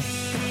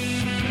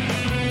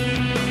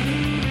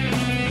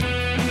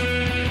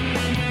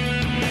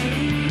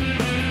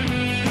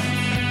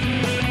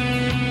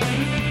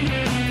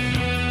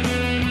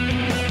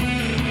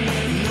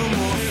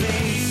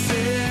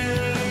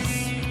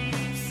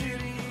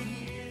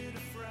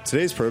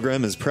 Today's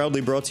program is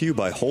proudly brought to you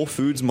by Whole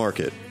Foods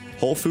Market.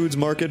 Whole Foods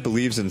Market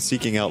believes in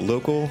seeking out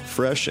local,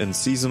 fresh, and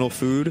seasonal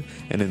food,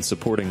 and in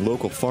supporting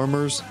local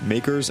farmers,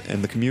 makers,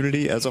 and the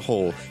community as a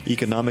whole,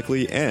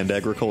 economically and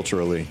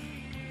agriculturally.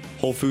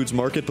 Whole Foods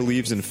Market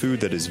believes in food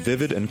that is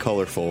vivid and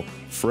colorful,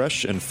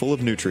 fresh and full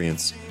of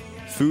nutrients.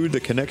 Food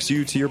that connects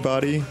you to your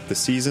body, the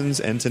seasons,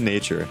 and to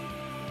nature.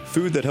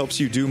 Food that helps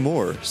you do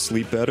more,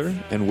 sleep better,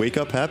 and wake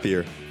up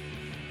happier.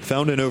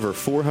 Found in over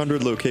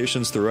 400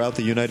 locations throughout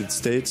the United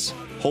States,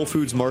 Whole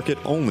Foods Market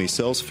only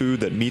sells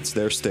food that meets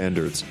their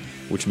standards,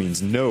 which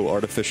means no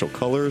artificial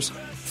colors,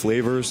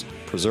 flavors,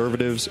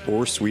 preservatives,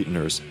 or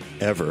sweeteners,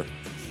 ever.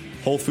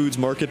 Whole Foods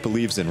Market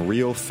believes in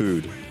real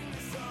food.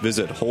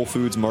 Visit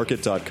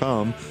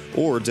WholeFoodsMarket.com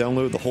or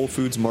download the Whole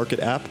Foods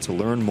Market app to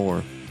learn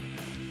more.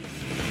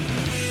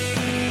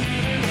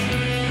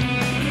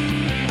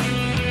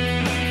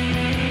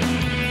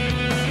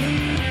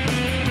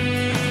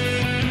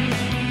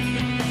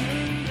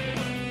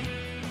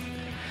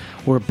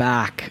 We're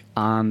back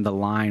on the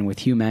line with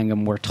Hugh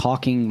Mangum. We're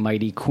talking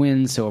Mighty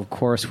Quinn, so of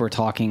course we're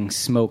talking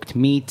smoked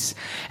meats.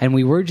 And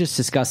we were just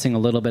discussing a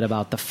little bit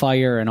about the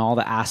fire and all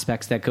the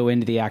aspects that go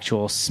into the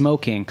actual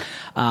smoking.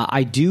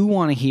 I do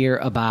want to hear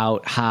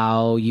about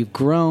how you've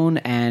grown,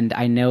 and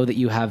I know that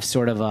you have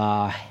sort of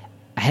a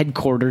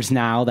headquarters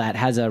now that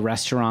has a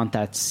restaurant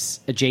that's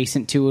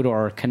adjacent to it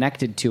or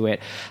connected to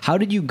it. How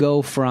did you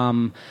go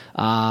from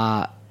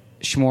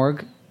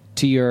Schmorg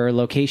to your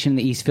location in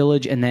the East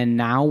Village, and then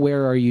now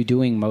where are you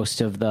doing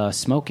most of the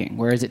smoking?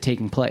 Where is it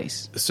taking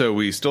place? So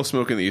we still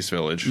smoke in the East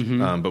Village,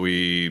 but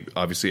we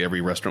obviously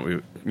every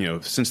restaurant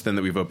since then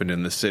that we've opened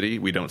in the city,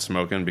 we don't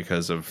smoke in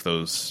because of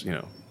those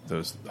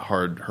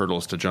hard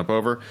hurdles to jump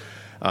over.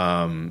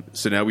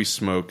 So now we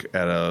smoke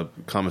at a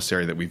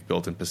commissary that we've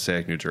built in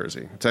Passaic, New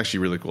Jersey. It's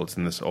actually really cool. It's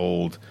in this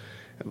old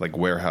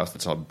warehouse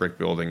that's all brick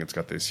building. It's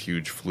got these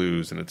huge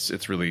flues, and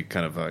it's really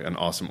kind of an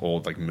awesome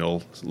old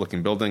mill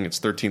looking building. It's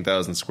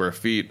 13,000 square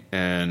feet,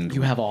 and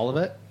you have all of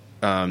it.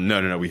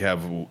 No. We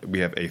have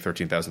a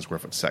 13,000 square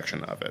foot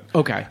section of it.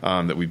 Okay.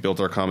 That we built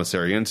our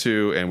commissary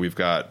into, and we've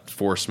got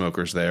 4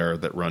 smokers there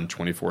that run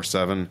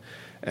 24/7,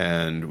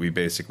 and we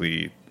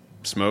basically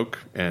smoke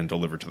and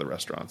deliver to the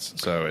restaurants.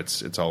 So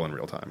it's all in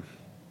real time.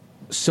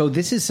 So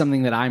this is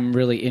something that I'm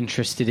really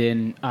interested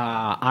in.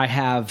 I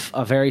have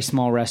a very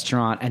small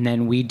restaurant, and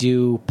then we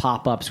do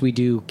pop-ups, we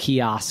do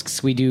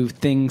kiosks, we do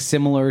things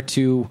similar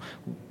to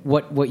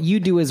what you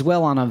do as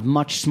well on a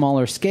much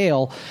smaller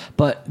scale.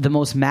 But the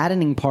most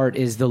maddening part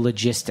is the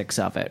logistics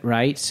of it,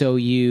 right? So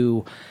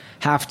you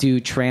have to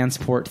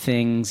transport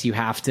things, you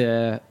have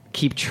to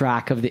keep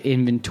track of the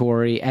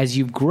inventory. As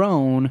you've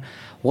grown,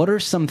 what are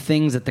some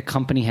things that the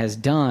company has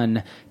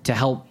done to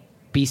help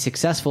be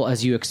successful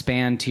as you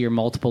expand to your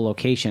multiple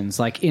locations?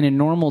 Like in a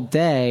normal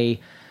day,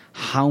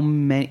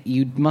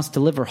 you must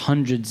deliver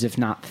hundreds, if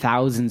not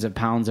thousands of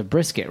pounds of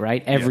brisket,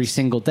 right? Every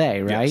single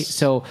day, right? Yes.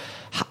 So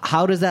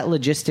how does that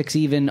logistics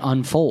even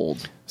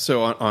unfold?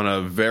 So on a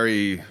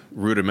very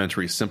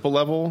rudimentary, simple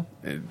level,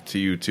 to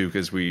you too,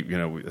 because we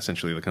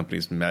essentially the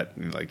companies met.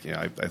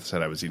 I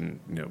said I was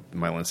eating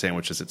Milan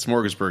sandwiches at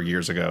Smorgasburg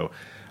years ago.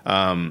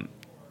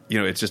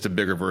 It's just a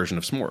bigger version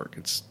of Smorg.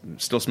 It's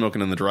still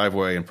smoking in the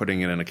driveway and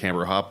putting it in a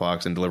camber hot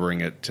box and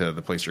delivering it to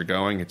the place you're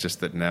going. It's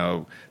just that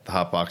now the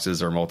hot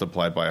boxes are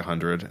multiplied by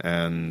 100,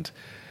 and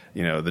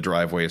the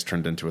driveway is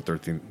turned into a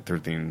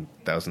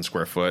 13,000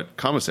 square foot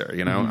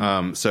commissary.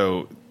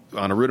 So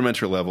on a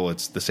rudimentary level,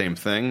 it's the same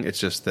thing. It's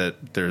just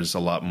that there's a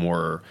lot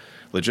more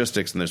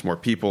logistics and there's more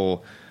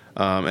people.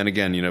 And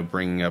again,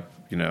 bringing up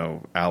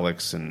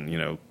Alex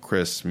and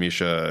Chris,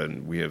 Misha,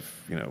 and we have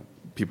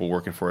people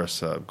working for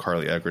us,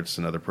 Carly Eggert's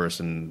another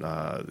person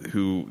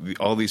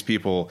all these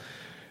people,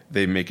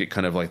 they make it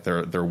kind of like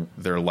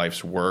their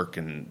life's work,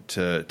 and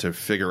to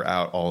figure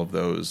out all of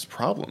those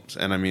problems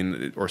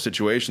or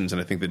situations.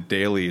 And I think that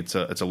daily it's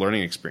a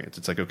learning experience.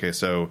 It's like, okay,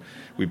 so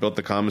we built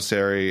the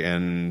commissary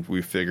and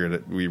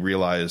we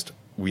realized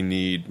we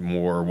need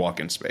more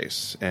walk-in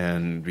space,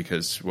 and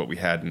because what we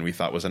had and we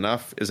thought was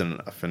enough isn't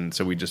enough, and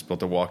so we just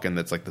built a walk-in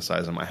that's like the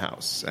size of my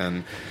house.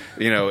 And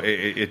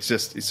it's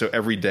just, so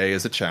every day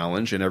is a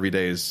challenge, and every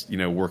day is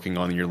working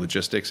on your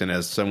logistics. And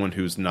as someone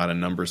who's not a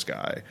numbers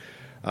guy,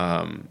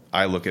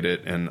 I look at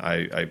it and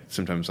I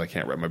sometimes I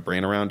can't wrap my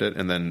brain around it,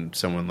 and then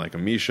someone like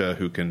Amisha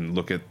who can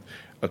look at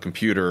a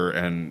computer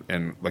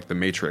and like the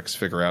Matrix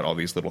figure out all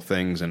these little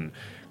things, and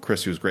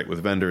Chris, who's great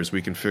with vendors,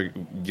 we can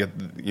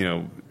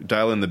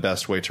dial in the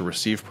best way to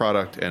receive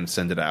product and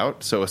send it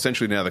out. So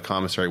essentially now the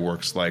commissary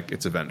works like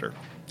it's a vendor,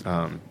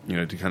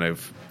 to kind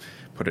of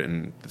put it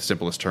in the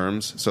simplest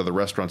terms. So the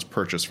restaurants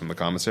purchase from the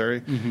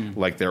commissary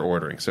like they're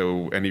ordering.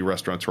 So any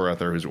restaurateur out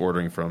there who's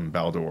ordering from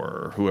Baldor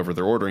or whoever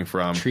they're ordering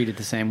from, treat it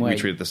the same way. We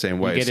treat it the same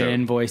way. You get an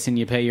invoice and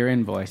you pay your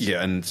invoice.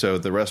 Yeah, and so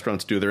the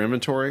restaurants do their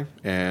inventory,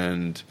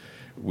 and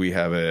we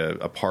have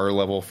a par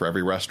level for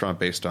every restaurant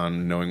based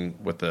on knowing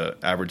what the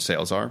average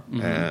sales are.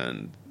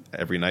 And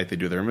every night they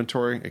do their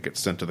inventory. It gets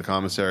sent to the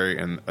commissary,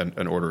 and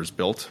an order is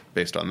built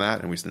based on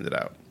that, and we send it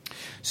out.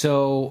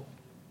 So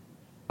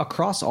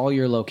across all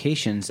your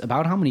locations,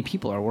 about how many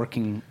people are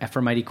working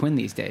for Mighty Quinn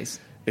these days?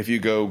 If you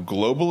go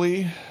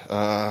globally,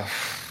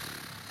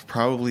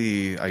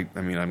 probably, I'm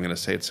going to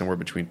say it's somewhere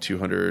between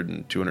 200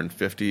 and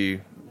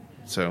 250.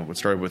 So what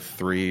started with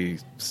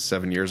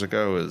 7 years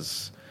ago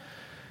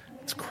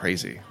it's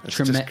crazy. It's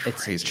just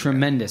crazy. It's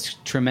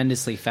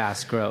tremendously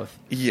fast growth.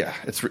 Yeah,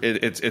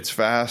 it's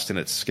fast, and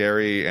it's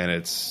scary, and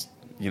it's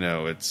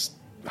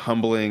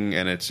humbling,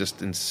 and it's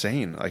just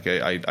insane. Like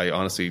I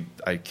honestly,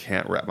 I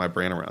can't wrap my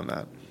brain around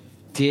that.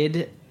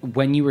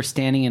 When you were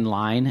standing in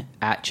line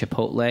at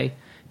Chipotle,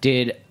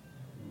 did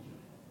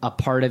a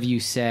part of you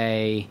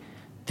say,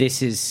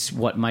 this is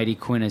what Mighty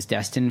Quinn is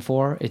destined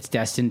for? It's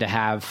destined to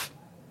have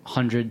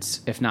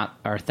hundreds, if not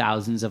or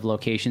thousands of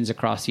locations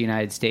across the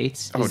United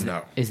States?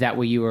 No. Is that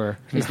what you were,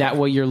 is that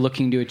what you're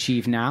looking to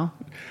achieve now?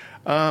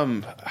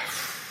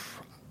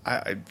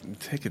 I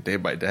take it day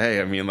by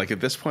day. I mean, like at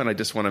this point, I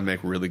just want to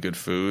make really good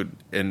food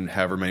in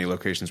however many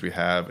locations we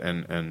have,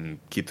 and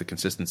keep the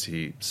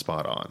consistency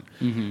spot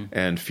on,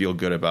 and feel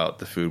good about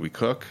the food we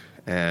cook,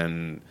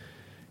 and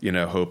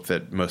hope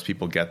that most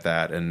people get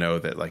that and know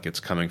that like it's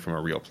coming from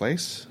a real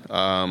place.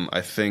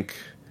 I think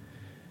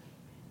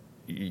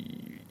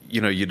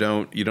you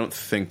don't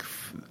think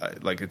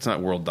like it's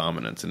not world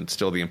dominance, and it's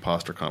still the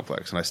imposter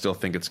complex, and I still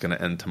think it's going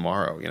to end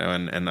tomorrow.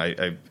 And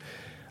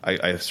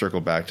I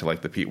circle back to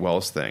like the Pete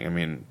Wells thing. I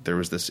mean, there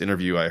was this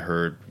interview I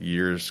heard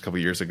a couple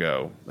years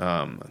ago.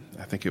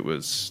 I think it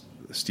was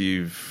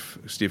Steve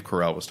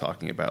Carell was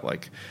talking about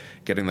like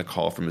getting the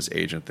call from his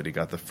agent that he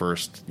got the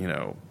first,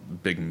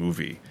 big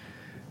movie,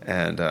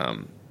 and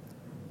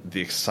the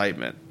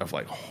excitement of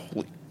like,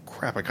 holy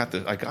crap, I got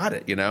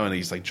it, and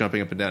he's like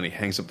jumping up and down. He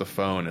hangs up the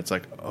phone. It's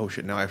like, oh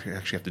shit, now I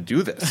actually have to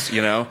do this,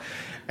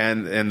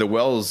 and the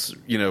Wells,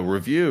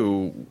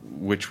 review,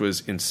 which was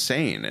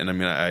insane. And I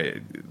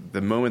mean,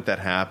 the moment that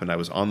happened, I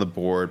was on the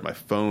board, my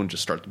phone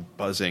just started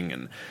buzzing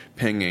and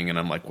pinging, and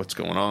I'm like, what's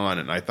going on?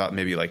 And I thought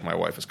maybe like my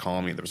wife was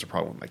calling me. There was a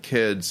problem with my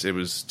kids. It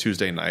was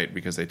Tuesday night,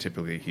 because they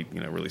typically, he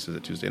releases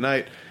it Tuesday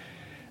night.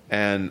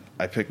 And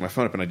I pick my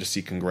phone up and I just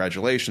see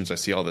congratulations. I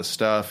see all this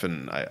stuff,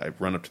 and I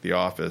run up to the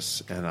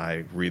office and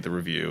I read the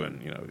review,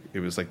 and it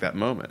was like that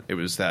moment. It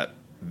was that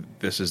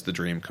this is the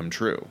dream come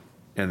true.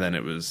 And then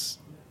it was,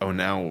 oh,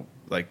 now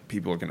like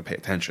people are going to pay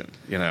attention,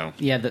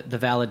 Yeah, the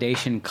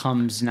validation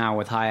comes now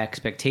with high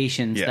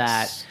expectations. Yes.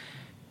 That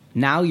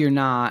now you're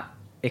not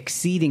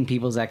exceeding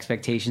people's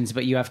expectations,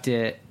 but you have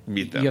to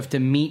meet them. You have to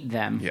meet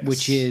them, yes.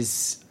 Which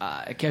is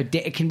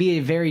it can be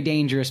a very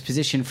dangerous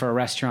position for a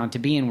restaurant to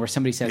be in, where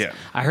somebody says, yeah.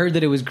 I heard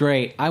that it was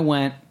great. I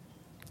went.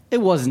 It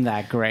wasn't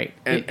that great.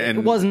 And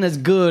it wasn't as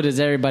good as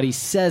everybody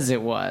says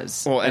it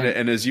was. Well,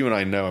 and as you and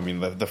I know, I mean,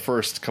 the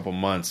first couple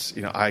months,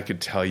 I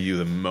could tell you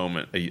the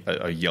moment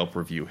a Yelp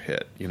review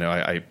hit.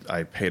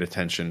 I paid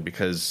attention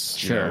because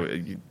sure.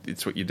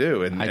 It's what you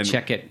do. And I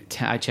check it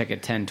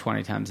 10,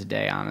 20 times a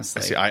day.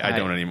 Honestly, see, I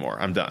don't anymore.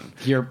 I'm done.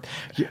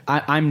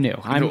 I'm new.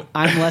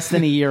 I'm less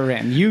than a year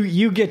in.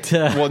 You get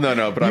to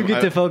but you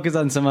get to focus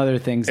on some other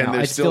things now.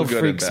 It still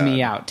freaks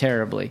me out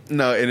terribly.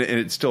 No, and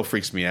it still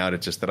freaks me out.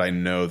 It's just that I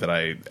know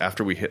that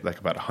after we hit like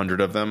about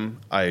 100 of them,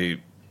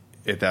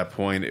 at that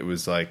point it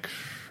was like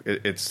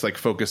it's like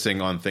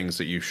focusing on things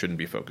that you shouldn't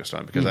be focused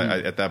on, because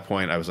at that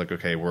point I was like,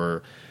 okay,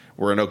 we're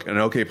in an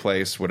okay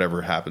place,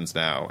 whatever happens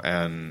now,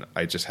 and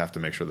I just have to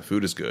make sure the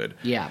food is good.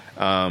 Yeah.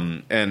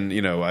 And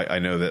I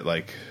know that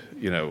like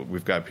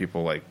we've got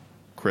people like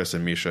Chris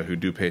and Misha who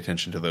do pay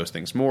attention to those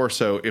things more.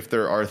 So if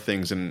there are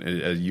things, and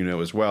as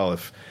as well,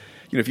 if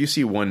you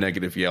see one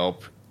negative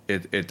Yelp,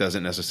 it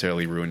doesn't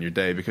necessarily ruin your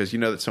day, because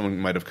that someone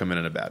might have come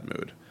in a bad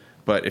mood.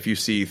 But if you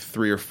see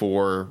 3 or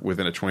 4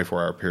 within a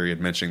 24-hour period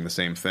mentioning the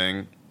same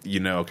thing,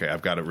 okay,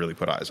 I've got to really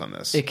put eyes on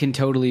this. It can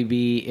totally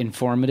be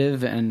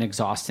informative and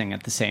exhausting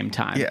at the same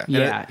time.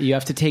 Yeah. You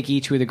have to take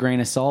each with a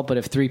grain of salt. But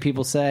if 3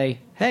 people say,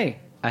 "Hey,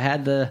 I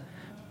had the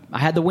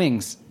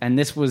wings, and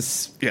this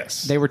was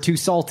they were too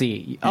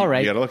salty." All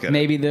right, you gotta look at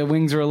maybe the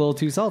wings are a little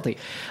too salty.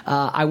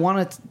 I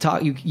want to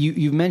talk.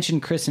 You've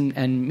mentioned Chris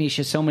and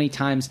Misha so many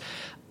times.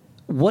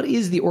 What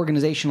is the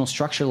organizational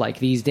structure like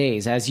these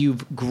days as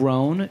you've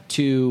grown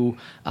to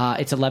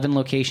it's 11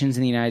 locations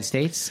in the United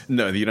States?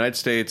 No, the United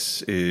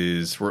States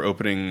we're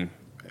opening.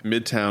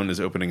 Midtown is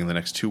opening in the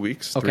next 2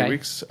 weeks, 3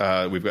 weeks.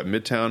 We've got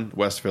Midtown,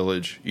 West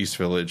Village, East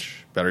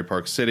Village, Battery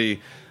Park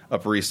City,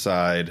 Upper East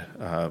Side.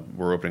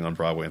 We're opening on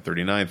Broadway on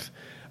 39th.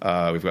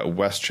 We've got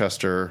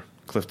Westchester,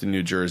 Clifton,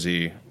 New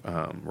Jersey.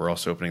 We're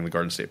also opening the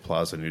Garden State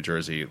Plaza, New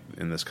Jersey,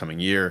 in this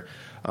coming year.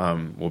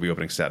 We'll be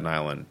opening Staten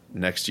Island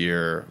next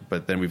year,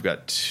 but then we've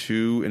got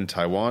 2 in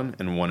Taiwan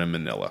and 1 in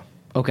Manila.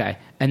 Okay,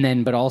 and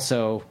then but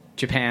also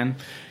Japan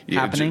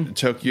happening?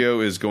 Tokyo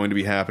is going to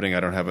be happening. I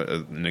don't have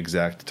an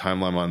exact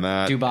timeline on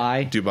that.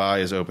 Dubai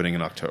is opening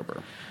in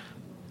October.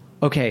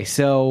 Okay,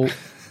 so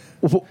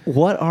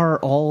what are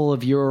all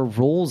of your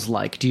roles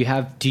like? Do you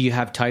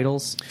have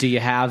titles? Do you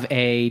have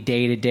a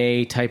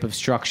day-to-day type of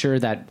structure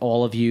that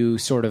all of you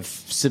sort of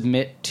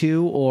submit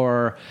to,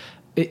 or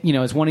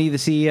is one of you the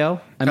CEO?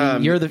 I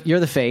mean, you're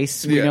the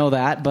face. We know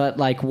that, but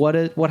like,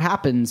 what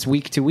happens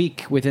week to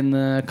week within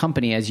the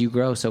company as you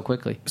grow so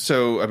quickly?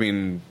 So, I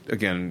mean,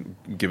 again,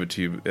 give it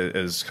to you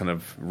as kind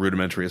of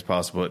rudimentary as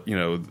possible. But,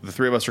 the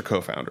 3 of us are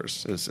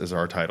co-founders as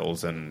our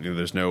titles, and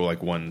there's no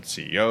like one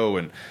CEO,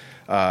 and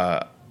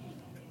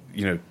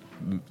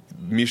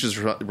Misha's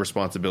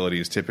responsibility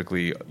is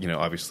typically,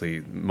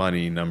 obviously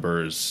money,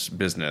 numbers,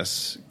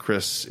 business.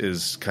 Chris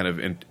is kind of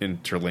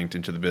interlinked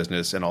into the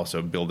business and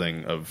also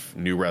building of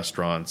new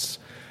restaurants,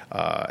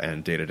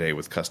 and day-to-day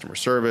with customer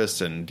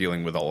service and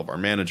dealing with all of our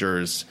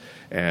managers.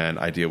 And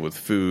I deal with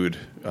food,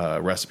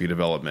 recipe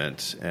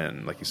development,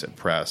 and like you said,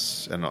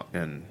 press and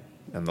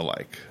the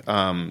like.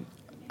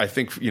 I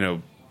think,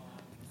 kind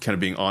of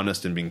being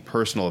honest and being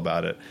personal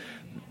about it,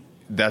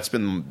 that's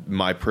been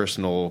my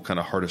personal kind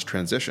of hardest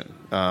transition.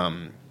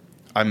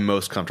 I'm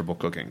most comfortable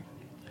cooking,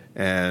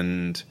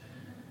 and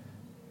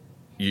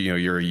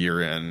you're a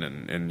year in,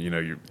 and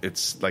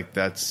it's like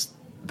that's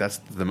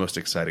the most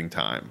exciting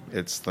time.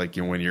 It's like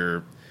when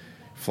you're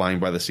flying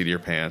by the seat of your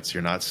pants,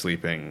 you're not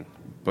sleeping,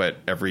 but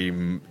every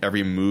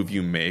move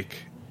you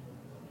make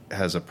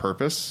has a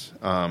purpose.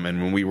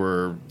 And when we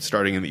were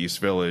starting in the East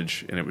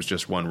Village, and it was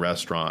just one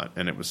restaurant,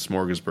 and it was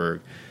Smorgasburg,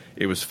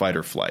 it was fight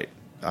or flight.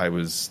 I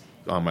was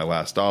on my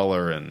last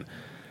dollar, and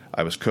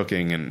I was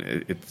cooking, and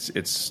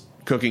it's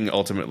cooking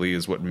ultimately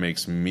is what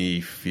makes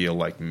me feel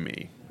like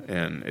me,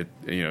 and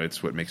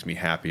it's what makes me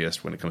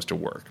happiest when it comes to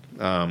work.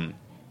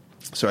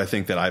 So I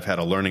think that I've had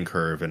a learning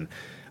curve, and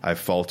I've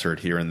faltered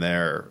here and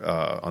there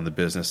on the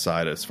business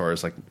side as far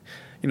as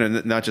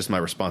not just my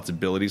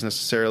responsibilities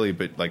necessarily,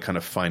 but like kind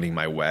of finding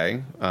my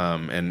way.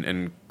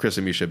 And Chris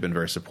and Misha have been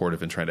very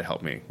supportive in trying to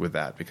help me with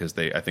that, because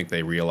I think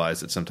they realize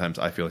that sometimes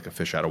I feel like a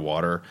fish out of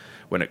water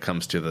when it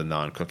comes to the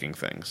non-cooking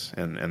things.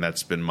 And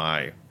that's been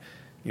my,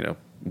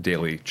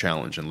 daily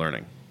challenge and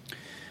learning.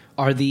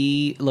 Are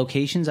the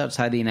locations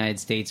outside the United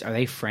States, are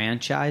they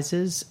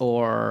franchises,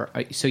 or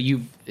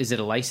is it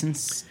a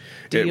license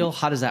deal?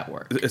 How does that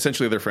work?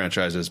 Essentially, they're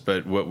franchises,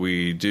 but what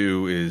we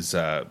do is,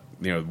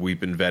 we've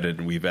been vetted,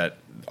 and we vet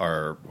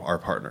our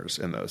partners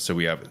in those. So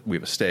we have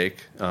a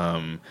stake.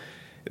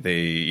 They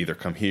either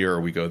come here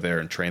or we go there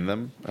and train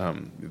them.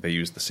 They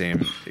use the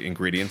same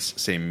ingredients,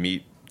 same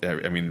meat.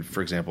 I mean,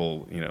 for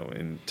example,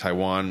 in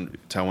Taiwan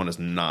is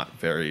not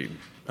very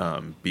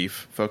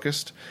beef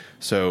focused.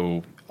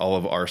 So all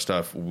of our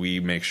stuff, we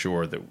make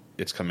sure that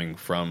it's coming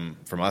from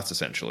us,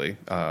 essentially.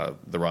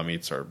 The raw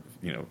meats are,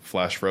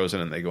 flash frozen,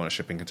 and they go in a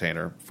shipping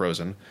container,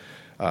 frozen,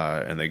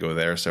 and they go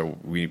there, so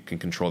we can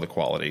control the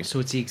quality. So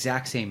it's the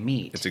exact same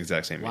meat? It's the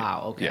exact same meat.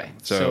 Wow, okay. Yeah.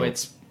 So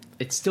it's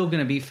still going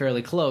to be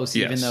fairly close,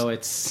 yes, even though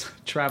it's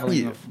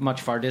traveling a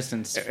much far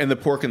distance. And the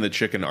pork and the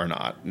chicken are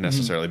not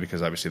necessarily,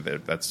 because obviously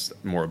that's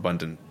more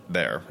abundant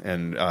there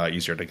and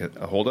easier to get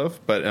a hold of.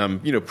 But,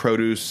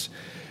 produce,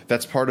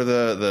 that's part of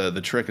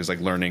the trick, is like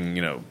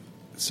learning,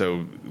 so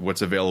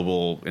what's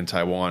available in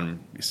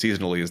Taiwan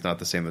seasonally is not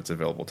the same that's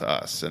available to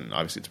us. And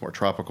obviously it's more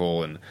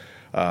tropical, and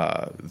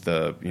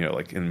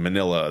like in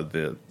Manila,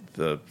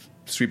 the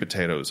sweet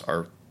potatoes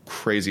are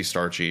crazy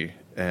starchy,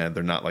 and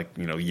they're not like,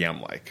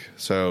 yam-like.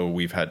 So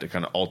we've had to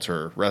kind of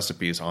alter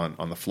recipes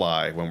on the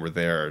fly when we're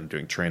there and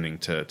doing training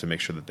to make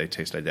sure that they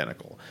taste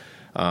identical.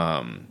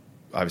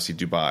 Obviously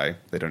Dubai,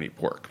 they don't eat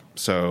pork.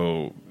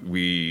 So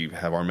we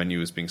have our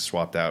menu is being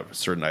swapped out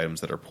certain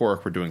items that are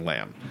pork. We're doing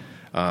lamb,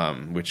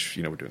 which,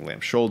 we're doing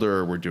lamb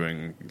shoulder, we're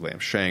doing lamb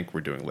shank,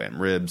 we're doing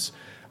lamb ribs.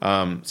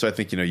 So I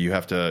think, you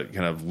have to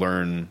kind of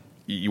learn.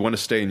 You want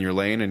to stay in your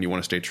lane, and you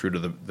want to stay true to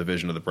the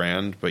vision of the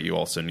brand, but you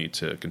also need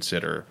to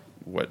consider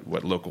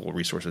what local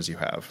resources you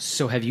have.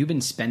 So have you been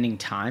spending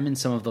time in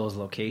some of those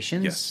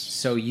locations? Yes.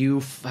 So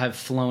you have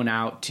flown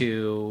out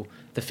to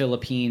the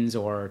Philippines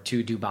or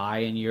to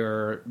Dubai,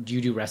 and do you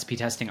do recipe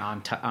testing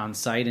on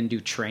site and do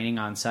training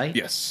on site?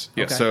 Yes.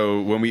 Yeah. Okay.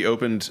 So when we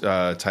opened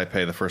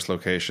Taipei, the first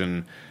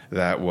location,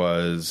 that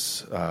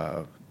was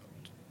a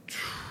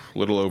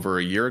little over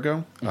a year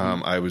ago.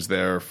 Mm-hmm. I was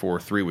there for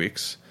 3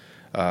 weeks.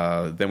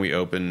 Then we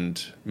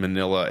opened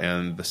Manila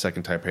and the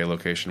second Taipei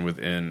location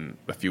within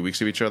a few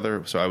weeks of each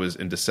other. So I was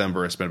in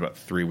December. I spent about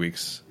 3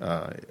 weeks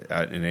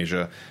in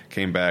Asia,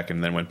 came back,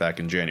 and then went back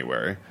in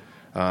January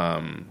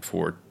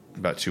for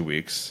about 2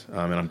 weeks.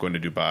 And I'm going to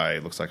Dubai,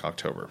 it looks like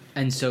October.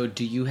 And so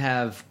do you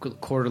have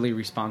quarterly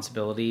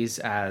responsibilities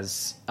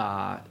as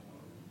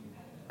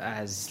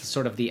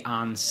sort of the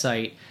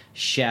on-site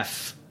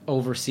chef,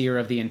 overseer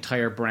of the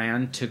entire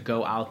brand, to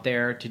go out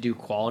there to do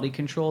quality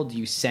control? Do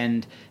you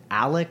send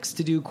Alex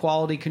to do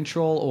quality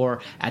control,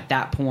 or at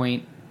that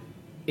point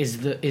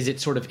is it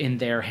sort of in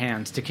their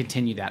hands to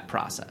continue that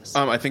process?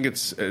 I think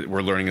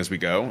we're learning as we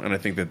go, and I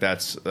think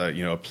that's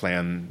a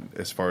plan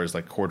as far as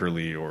like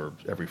quarterly or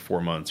every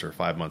 4 months or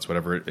 5 months,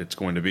 whatever it's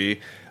going to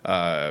be.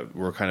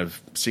 We're kind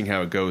of seeing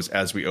how it goes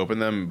as we open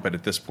them, but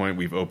at this point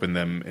we've opened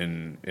them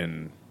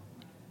in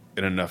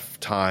enough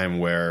time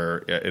where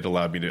it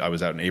allowed me to. I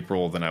was out in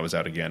April, then I was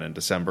out again in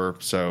December,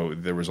 so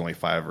there was only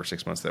 5 or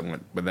 6 months that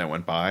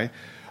went by.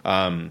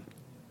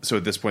 So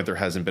at this point, there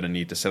hasn't been a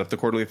need to set up the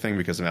quarterly thing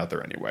because I'm out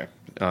there anyway.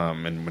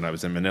 And when I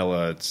was in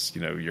Manila, it's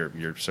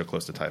you're so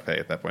close to Taipei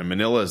at that point.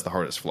 Manila is the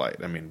hardest flight.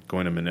 I mean,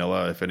 going to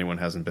Manila, if anyone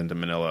hasn't been to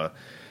Manila,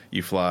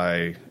 you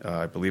fly,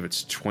 I believe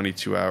it's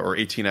 22 hours or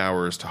 18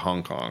 hours to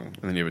Hong Kong,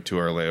 and then you have a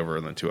 2-hour layover,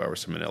 and then 2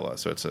 hours to Manila.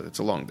 So it's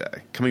a long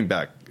day. Coming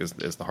back is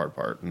the hard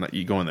part.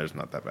 You going there is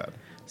not that bad.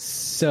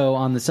 So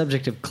on the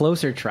subject of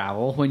closer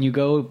travel, when you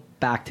go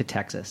back to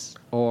Texas,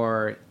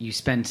 or you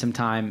spend some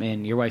time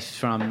in, your wife's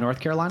from North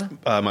Carolina?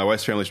 My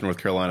wife's family's from North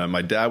Carolina.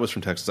 My dad was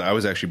from Texas. I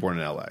was actually born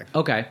in L.A.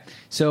 Okay.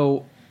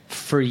 So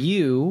For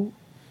you,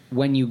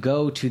 when you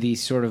go to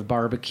these sort of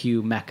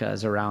barbecue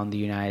meccas around the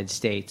United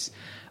States,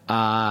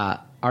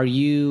 are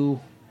you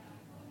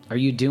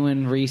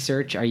doing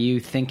research? Are you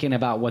thinking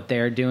about what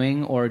they're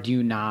doing, or do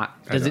you not?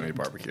 I don't eat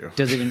barbecue.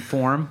 Does it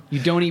inform? You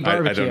don't eat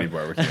barbecue? I don't eat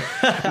barbecue.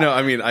 No,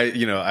 I mean,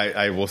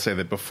 I will say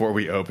that before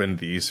we opened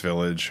the East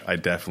Village, I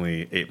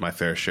definitely ate my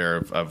fair share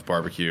of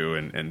barbecue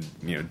and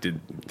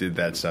did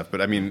that stuff.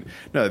 But I mean,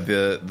 no,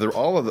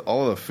 all of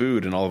the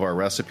food and all of our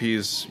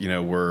recipes,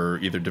 were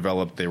either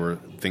developed. They were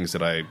things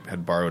that I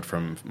had borrowed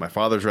from my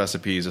father's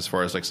recipes, as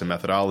far as like some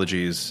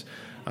methodologies.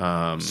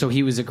 So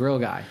he was a grill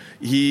guy.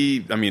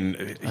 He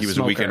was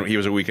a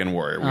weekend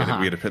warrior. We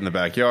had a pit in the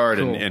backyard,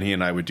 cool. and he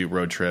and I would do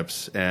road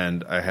trips,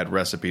 and I had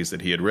recipes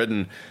that he had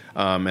written,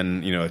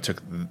 and I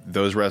took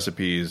those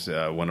recipes,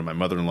 one of my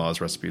mother-in-law's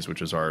recipes,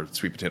 which is our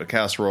sweet potato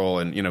casserole,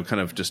 and kind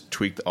of just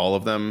tweaked all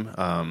of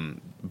them.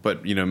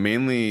 But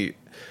mainly,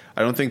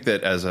 I don't think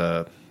that as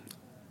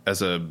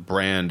a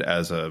brand,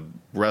 as a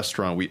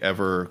restaurant, we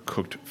ever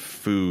cooked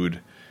food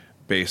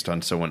based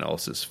on someone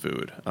else's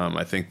food.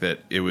 I think that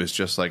it was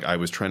just like I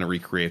was trying to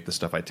recreate the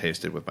stuff I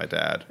tasted with my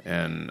dad,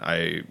 and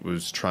I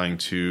was trying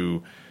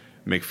to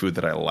make food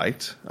that I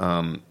liked,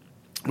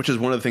 which is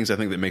one of the things I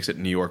think that makes it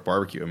New York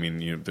barbecue. I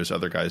mean, there's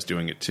other guys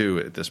doing it too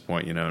at this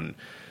point, and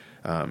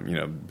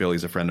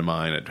Billy's a friend of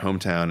mine at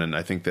Hometown, and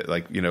I think that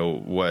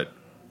what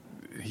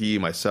he,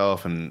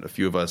 myself, and a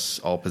few of us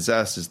all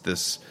possess is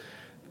this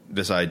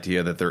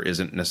idea that there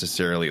isn't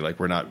necessarily, like,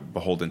 we're not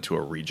beholden to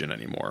a region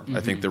anymore. Mm-hmm. I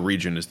think the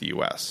region is the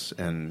U.S.,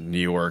 and New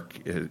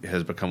York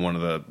has become one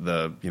of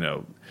the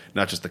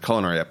not just the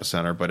culinary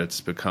epicenter, but it's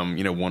become,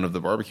 one of the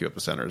barbecue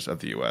epicenters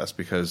of the U.S.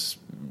 because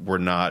we're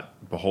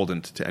not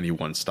beholden to any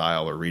one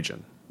style or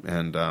region.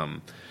 And,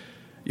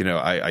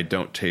 I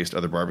don't taste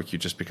other barbecue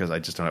just because I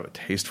just don't have a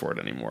taste for it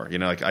anymore.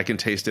 Like, I can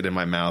taste it in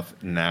my mouth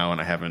now, and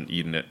I haven't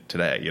eaten it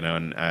today,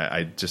 and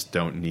I just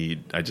don't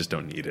need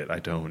it. I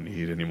don't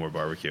need any more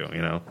barbecue,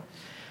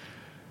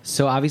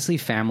 So obviously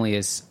family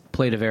has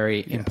played a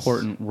very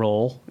important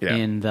role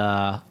in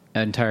the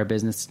entire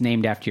business.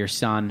 Named after your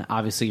son.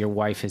 Obviously your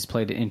wife has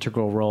played an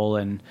integral role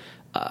in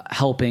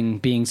helping,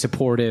 being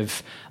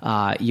supportive.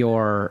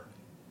 You're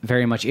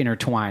very much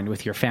intertwined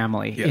with your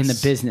family in the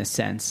business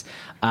sense.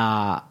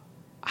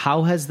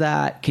 How has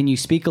that, can you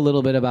speak a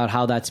little bit about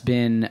how that's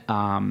been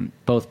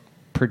both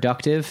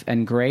productive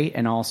and great,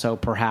 and also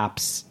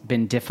perhaps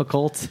been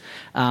difficult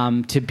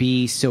to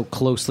be so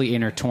closely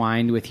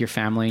intertwined with your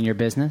family and your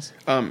business?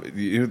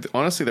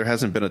 Honestly, there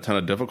hasn't been a ton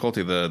of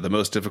difficulty. The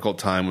most difficult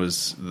time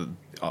was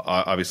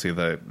obviously in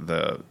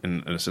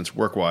a sense,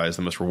 work-wise,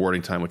 the most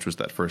rewarding time, which was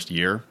that first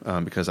year,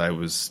 because I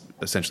was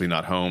essentially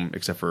not home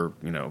except for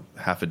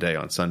half a day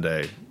on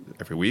Sunday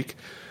every week.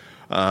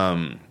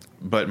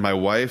 But my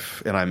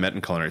wife and I met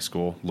in culinary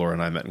school. Laura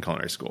and I met in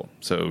culinary school.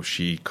 So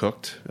she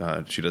cooked.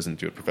 She doesn't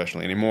do it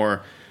professionally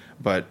anymore,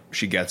 but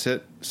she gets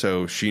it.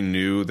 So she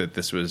knew that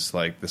this was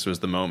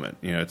the moment.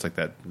 It's like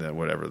that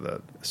whatever,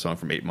 the song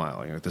from 8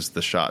 Mile. This is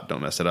the shot.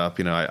 Don't mess it up.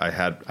 I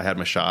had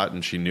my shot,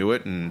 and she knew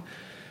it, and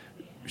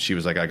she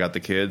was like, I got the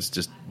kids,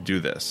 just do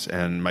this.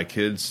 And my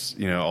kids,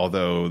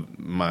 although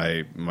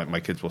my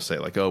kids will say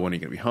like, oh, when are you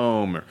going to be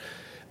home? Or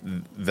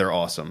they're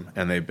awesome,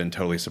 and they've been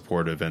totally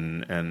supportive,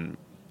 and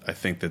I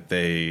think that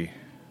they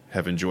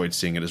have enjoyed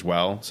seeing it as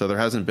well. So there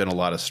hasn't been a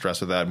lot of stress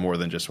with that, more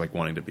than just like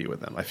wanting to be with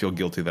them. I feel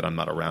guilty that I'm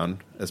not around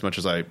as much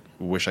as I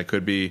wish I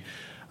could be.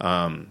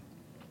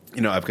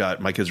 I've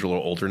got, my kids are a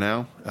little older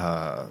now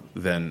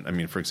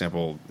for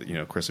example,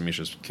 Chris and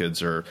Misha's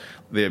kids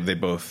they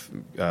both,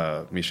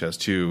 Misha has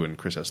 2 and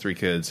Chris has 3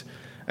 kids,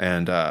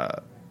 and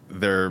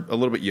they're a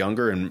little bit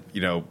younger, and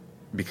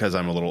because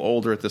I'm a little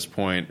older at this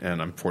point,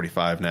 and I'm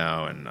 45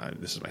 now, and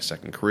this is my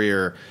second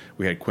career.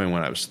 We had Quinn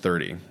when I was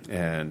 30,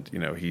 and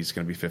he's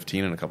going to be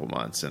 15 in a couple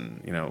months,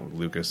 and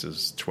Lucas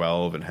is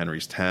 12 and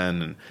Henry's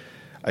 10, and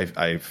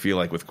I feel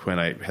like with Quinn,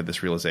 I had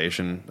this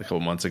realization a couple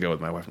months ago with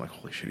my wife. I'm like,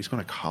 holy shit, he's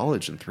going to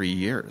college in 3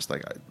 years.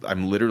 Like,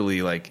 I'm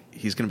literally like,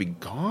 he's going to be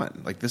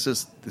gone. Like, this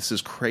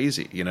is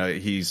crazy.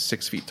 He's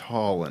 6 feet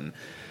tall, and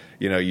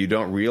you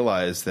don't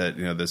realize that.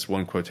 This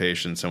one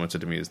quotation someone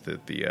said to me is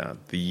that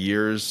the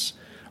years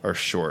are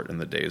short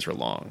and the days are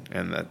long,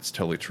 and that's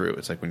totally true.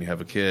 It's like when you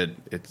have a kid,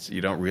 you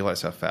don't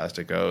realize how fast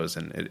it goes,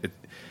 and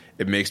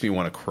it makes me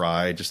want to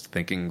cry just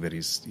thinking that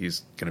he's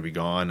going to be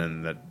gone,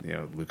 and that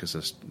Lucas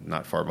is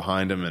not far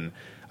behind him, and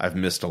I've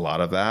missed a lot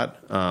of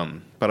that.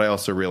 But I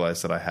also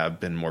realize that I have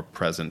been more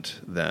present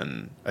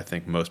than I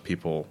think most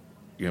people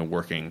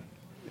working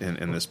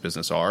in this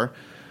business are.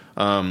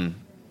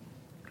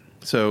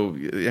 So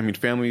I mean,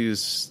 family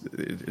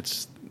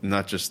it's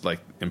not just like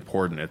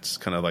important. It's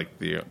kind of like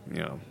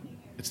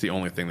it's the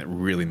only thing that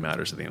really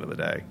matters at the end of the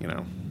day,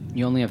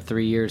 You only have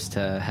 3 years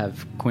to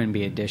have Quinn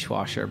be a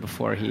dishwasher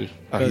before he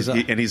goes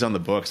he's on the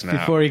books now.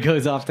 Before he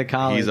goes off to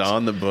college. He's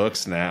on the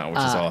books now, which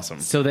is awesome.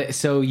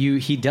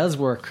 He does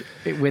work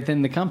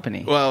within the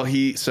company. Well,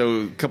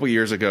 so a couple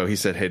years ago he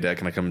said, "Hey, Dad,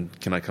 can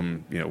I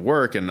come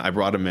work?" And I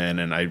brought him in,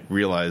 and I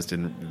realized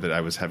that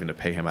I was having to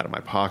pay him out of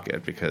my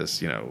pocket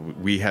because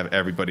we have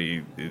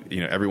everybody,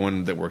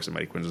 everyone that works at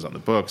Mighty Quinn's is on the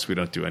books. We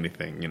don't do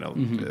anything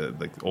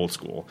like old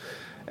school,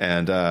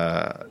 and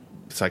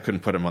so I couldn't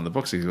put him on the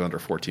books. He's under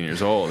 14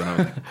 years old, and I'm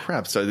like,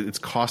 crap. So it's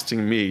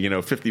costing me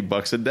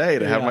 $50 a day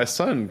to have my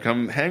son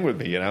come hang with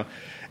me,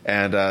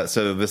 And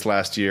so this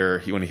last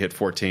year, when he hit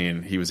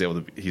 14, he's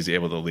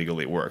able to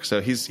legally work.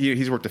 So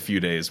he's worked a few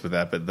days with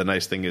that. But the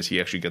nice thing is he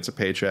actually gets a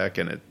paycheck,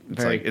 and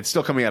it's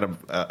still coming out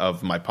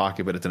of my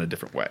pocket, but it's in a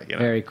different way.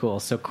 Very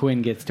cool. So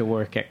Quinn gets to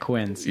work at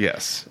Quinn's.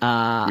 Yes, we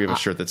have a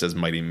shirt that says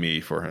 "Mighty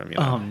Me" for him.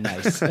 Oh,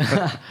 nice.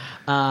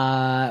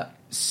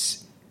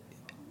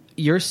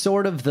 You're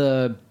sort of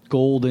the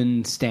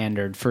golden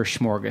standard for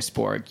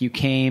Smorgasbord. You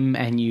came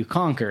and you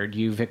conquered.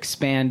 You've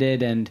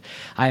expanded, and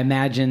I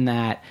imagine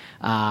that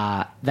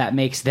that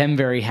makes them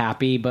very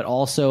happy, but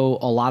also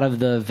a lot of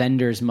the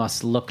vendors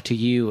must look to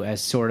you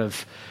as sort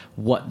of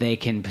what they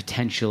can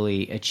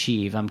potentially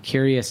achieve. I'm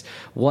curious,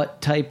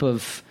 what type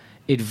of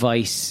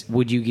advice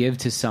would you give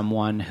to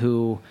someone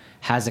who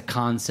has a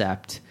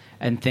concept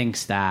and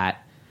thinks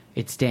that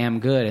it's damn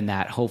good and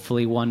that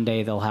hopefully one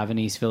day they'll have an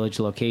East Village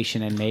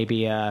location and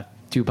maybe a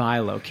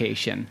Dubai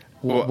location?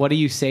 What do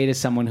you say to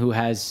someone who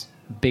has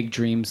big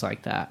dreams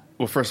like that?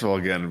 Well, first of all,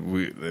 again,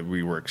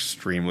 we were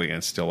extremely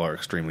and still are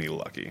extremely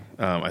lucky.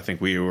 I think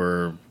we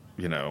were,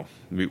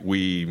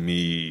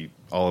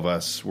 all of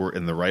us were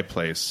in the right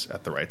place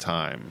at the right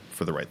time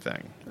for the right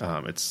thing.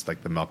 It's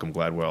like the Malcolm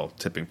Gladwell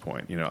tipping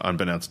point.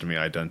 Unbeknownst to me,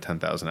 I'd done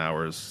 10,000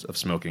 hours of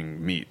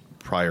smoking meat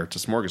prior to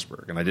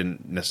Smorgasburg, and I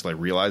didn't necessarily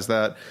realize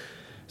that.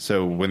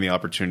 So when the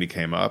opportunity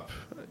came up,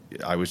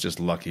 I was just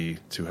lucky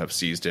to have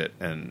seized it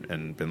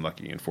and been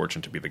lucky and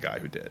fortunate to be the guy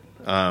who did.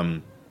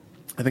 I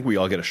think we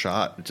all get a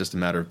shot. It's just a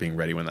matter of being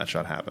ready when that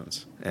shot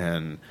happens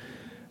and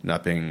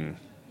not being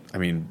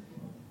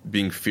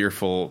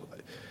fearful.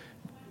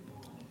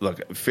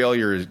 Look,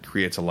 failure can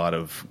create a lot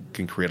of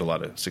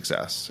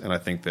success. And I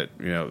think that,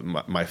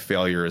 my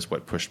failure is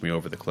what pushed me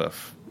over the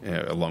cliff,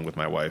 along with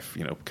my wife,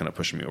 kind of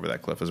pushing me over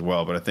that cliff as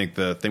well. But I think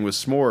the thing with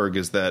Smorg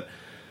is that,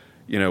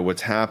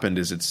 what's happened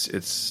is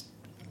it's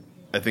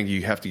I think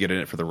you have to get in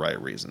it for the right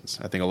reasons.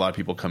 I think a lot of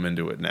people come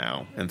into it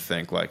now and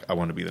think like, I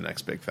want to be the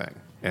next big thing,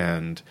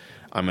 and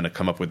I'm going to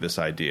come up with this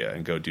idea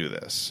and go do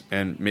this.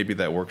 And maybe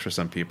that works for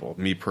some people.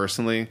 Me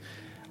personally,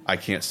 I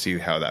can't see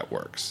how that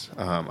works.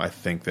 I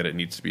think that it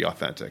needs to be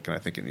authentic, and I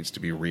think it needs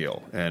to be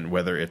real. And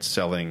whether it's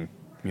selling,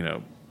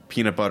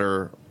 peanut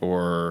butter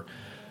or,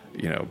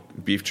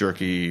 beef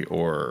jerky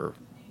or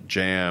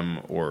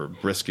jam or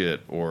brisket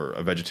or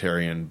a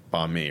vegetarian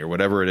banh mi or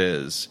whatever it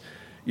is,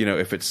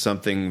 if it's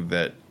something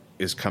that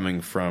is coming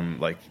from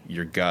like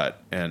your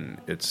gut and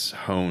it's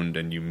honed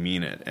and you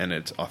mean it and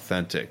it's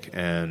authentic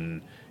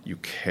and you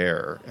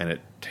care and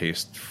it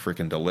tastes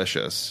freaking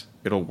delicious,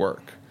 it'll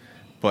work.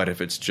 But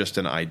if it's just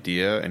an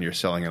idea and you're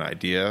selling an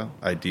idea,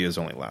 ideas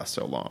only last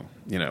so long,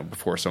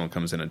 before someone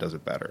comes in and does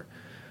it better.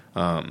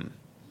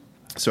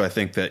 So I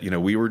think that,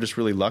 we were just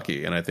really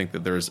lucky. And I think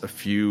that there's a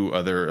few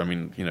other,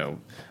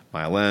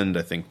 Mile End,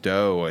 I think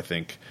Doe, I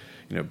think,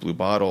 Blue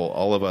Bottle,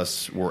 all of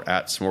us were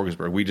at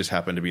Smorgasburg. We just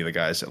happened to be the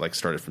guys that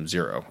started from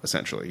zero,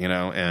 essentially,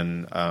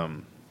 and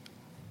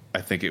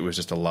I think it was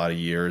just a lot of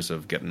years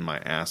of getting my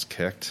ass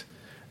kicked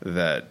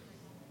that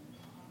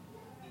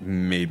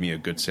made me a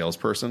good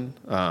salesperson.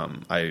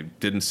 I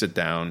didn't sit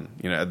down.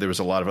 There was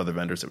a lot of other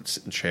vendors that would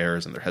sit in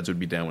chairs and their heads would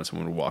be down when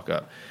someone would walk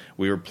up.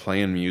 We were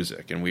playing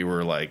music, and we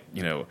were like,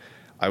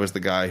 I was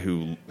the guy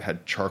who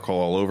had charcoal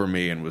all over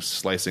me and was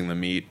slicing the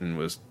meat and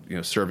was,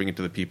 serving it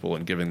to the people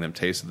and giving them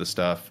taste of the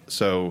stuff.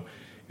 So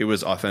it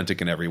was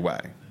authentic in every way.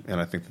 And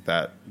I think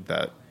that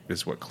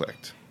is what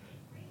clicked.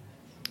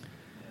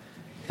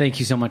 Thank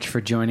you so much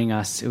for joining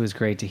us. It was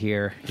great to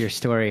hear your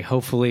story.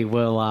 Hopefully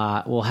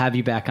we'll have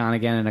you back on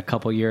again in a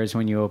couple years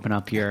when you open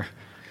up your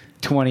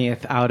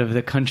 20th out of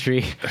the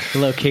country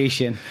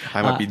location.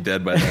 I might be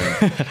dead by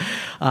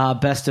then.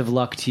 Best of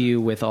luck to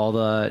you with all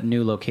the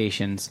new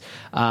locations.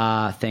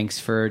 Thanks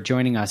for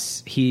joining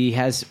us. He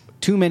has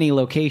too many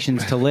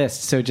locations to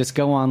list, so just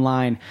go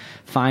online,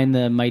 find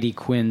the Mighty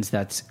Quinn's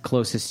that's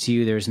closest to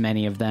you. There's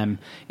many of them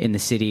in the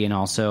city and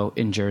also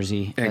in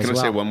Jersey. Yeah, can I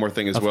say one more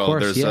thing as of well?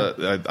 Course,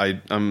 There's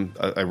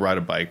I ride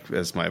a bike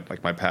as my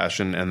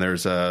passion, and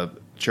there's a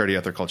charity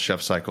out there called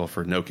Chef Cycle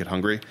for No Kid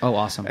Hungry. Oh,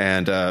 awesome.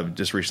 And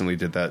just recently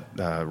did that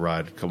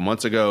ride a couple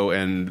months ago,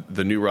 and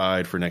the new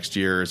ride for next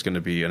year is going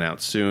to be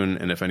announced soon.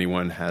 And if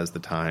anyone has the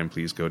time,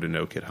 please go to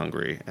No Kid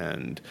Hungry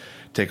and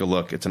take a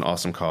look. It's an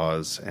awesome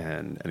cause,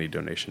 and any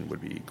donation would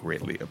be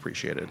greatly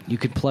appreciated. You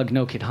could plug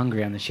No Kid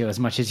Hungry on the show as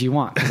much as you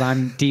want, because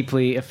I'm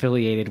deeply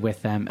affiliated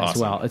with them as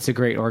well. It's a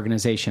great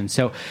organization.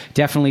 So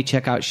definitely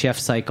check out Chef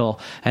Cycle,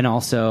 and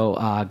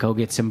also go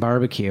get some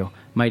barbecue.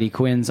 Mighty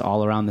Quinn's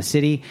all around the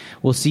city.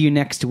 We'll see you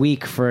next next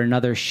week for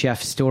another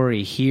chef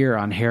story here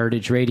on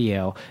Heritage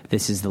Radio.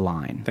 This is The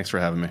Line. Thanks for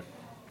having me.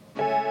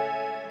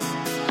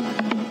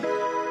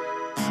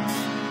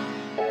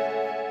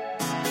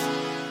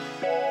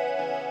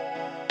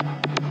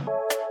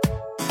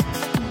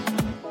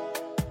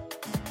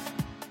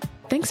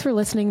 Thanks for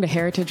listening to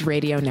Heritage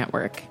Radio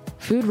Network,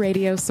 food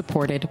radio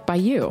supported by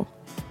you.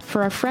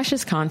 For our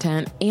freshest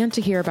content and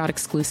to hear about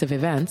exclusive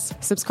events,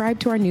 subscribe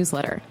to our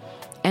newsletter.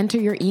 Enter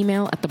your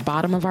email at the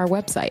bottom of our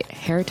website,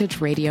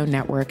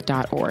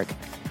 heritageradionetwork.org.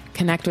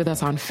 Connect with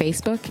us on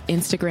Facebook,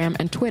 Instagram,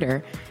 and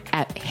Twitter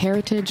at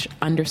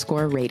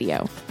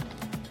heritage_radio.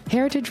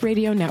 Heritage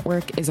Radio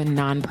Network is a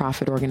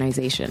nonprofit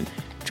organization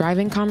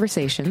driving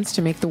conversations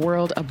to make the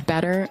world a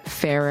better,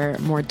 fairer,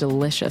 more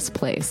delicious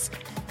place.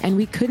 And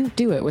we couldn't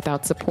do it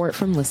without support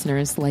from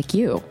listeners like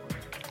you.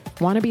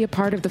 Want to be a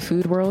part of the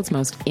food world's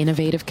most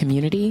innovative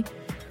community?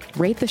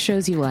 Rate the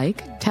shows you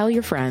like, tell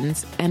your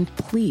friends, and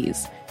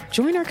please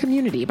join our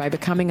community by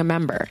becoming a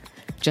member.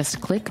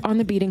 Just click on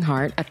the beating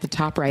heart at the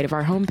top right of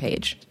our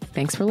homepage.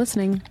 Thanks for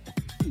listening.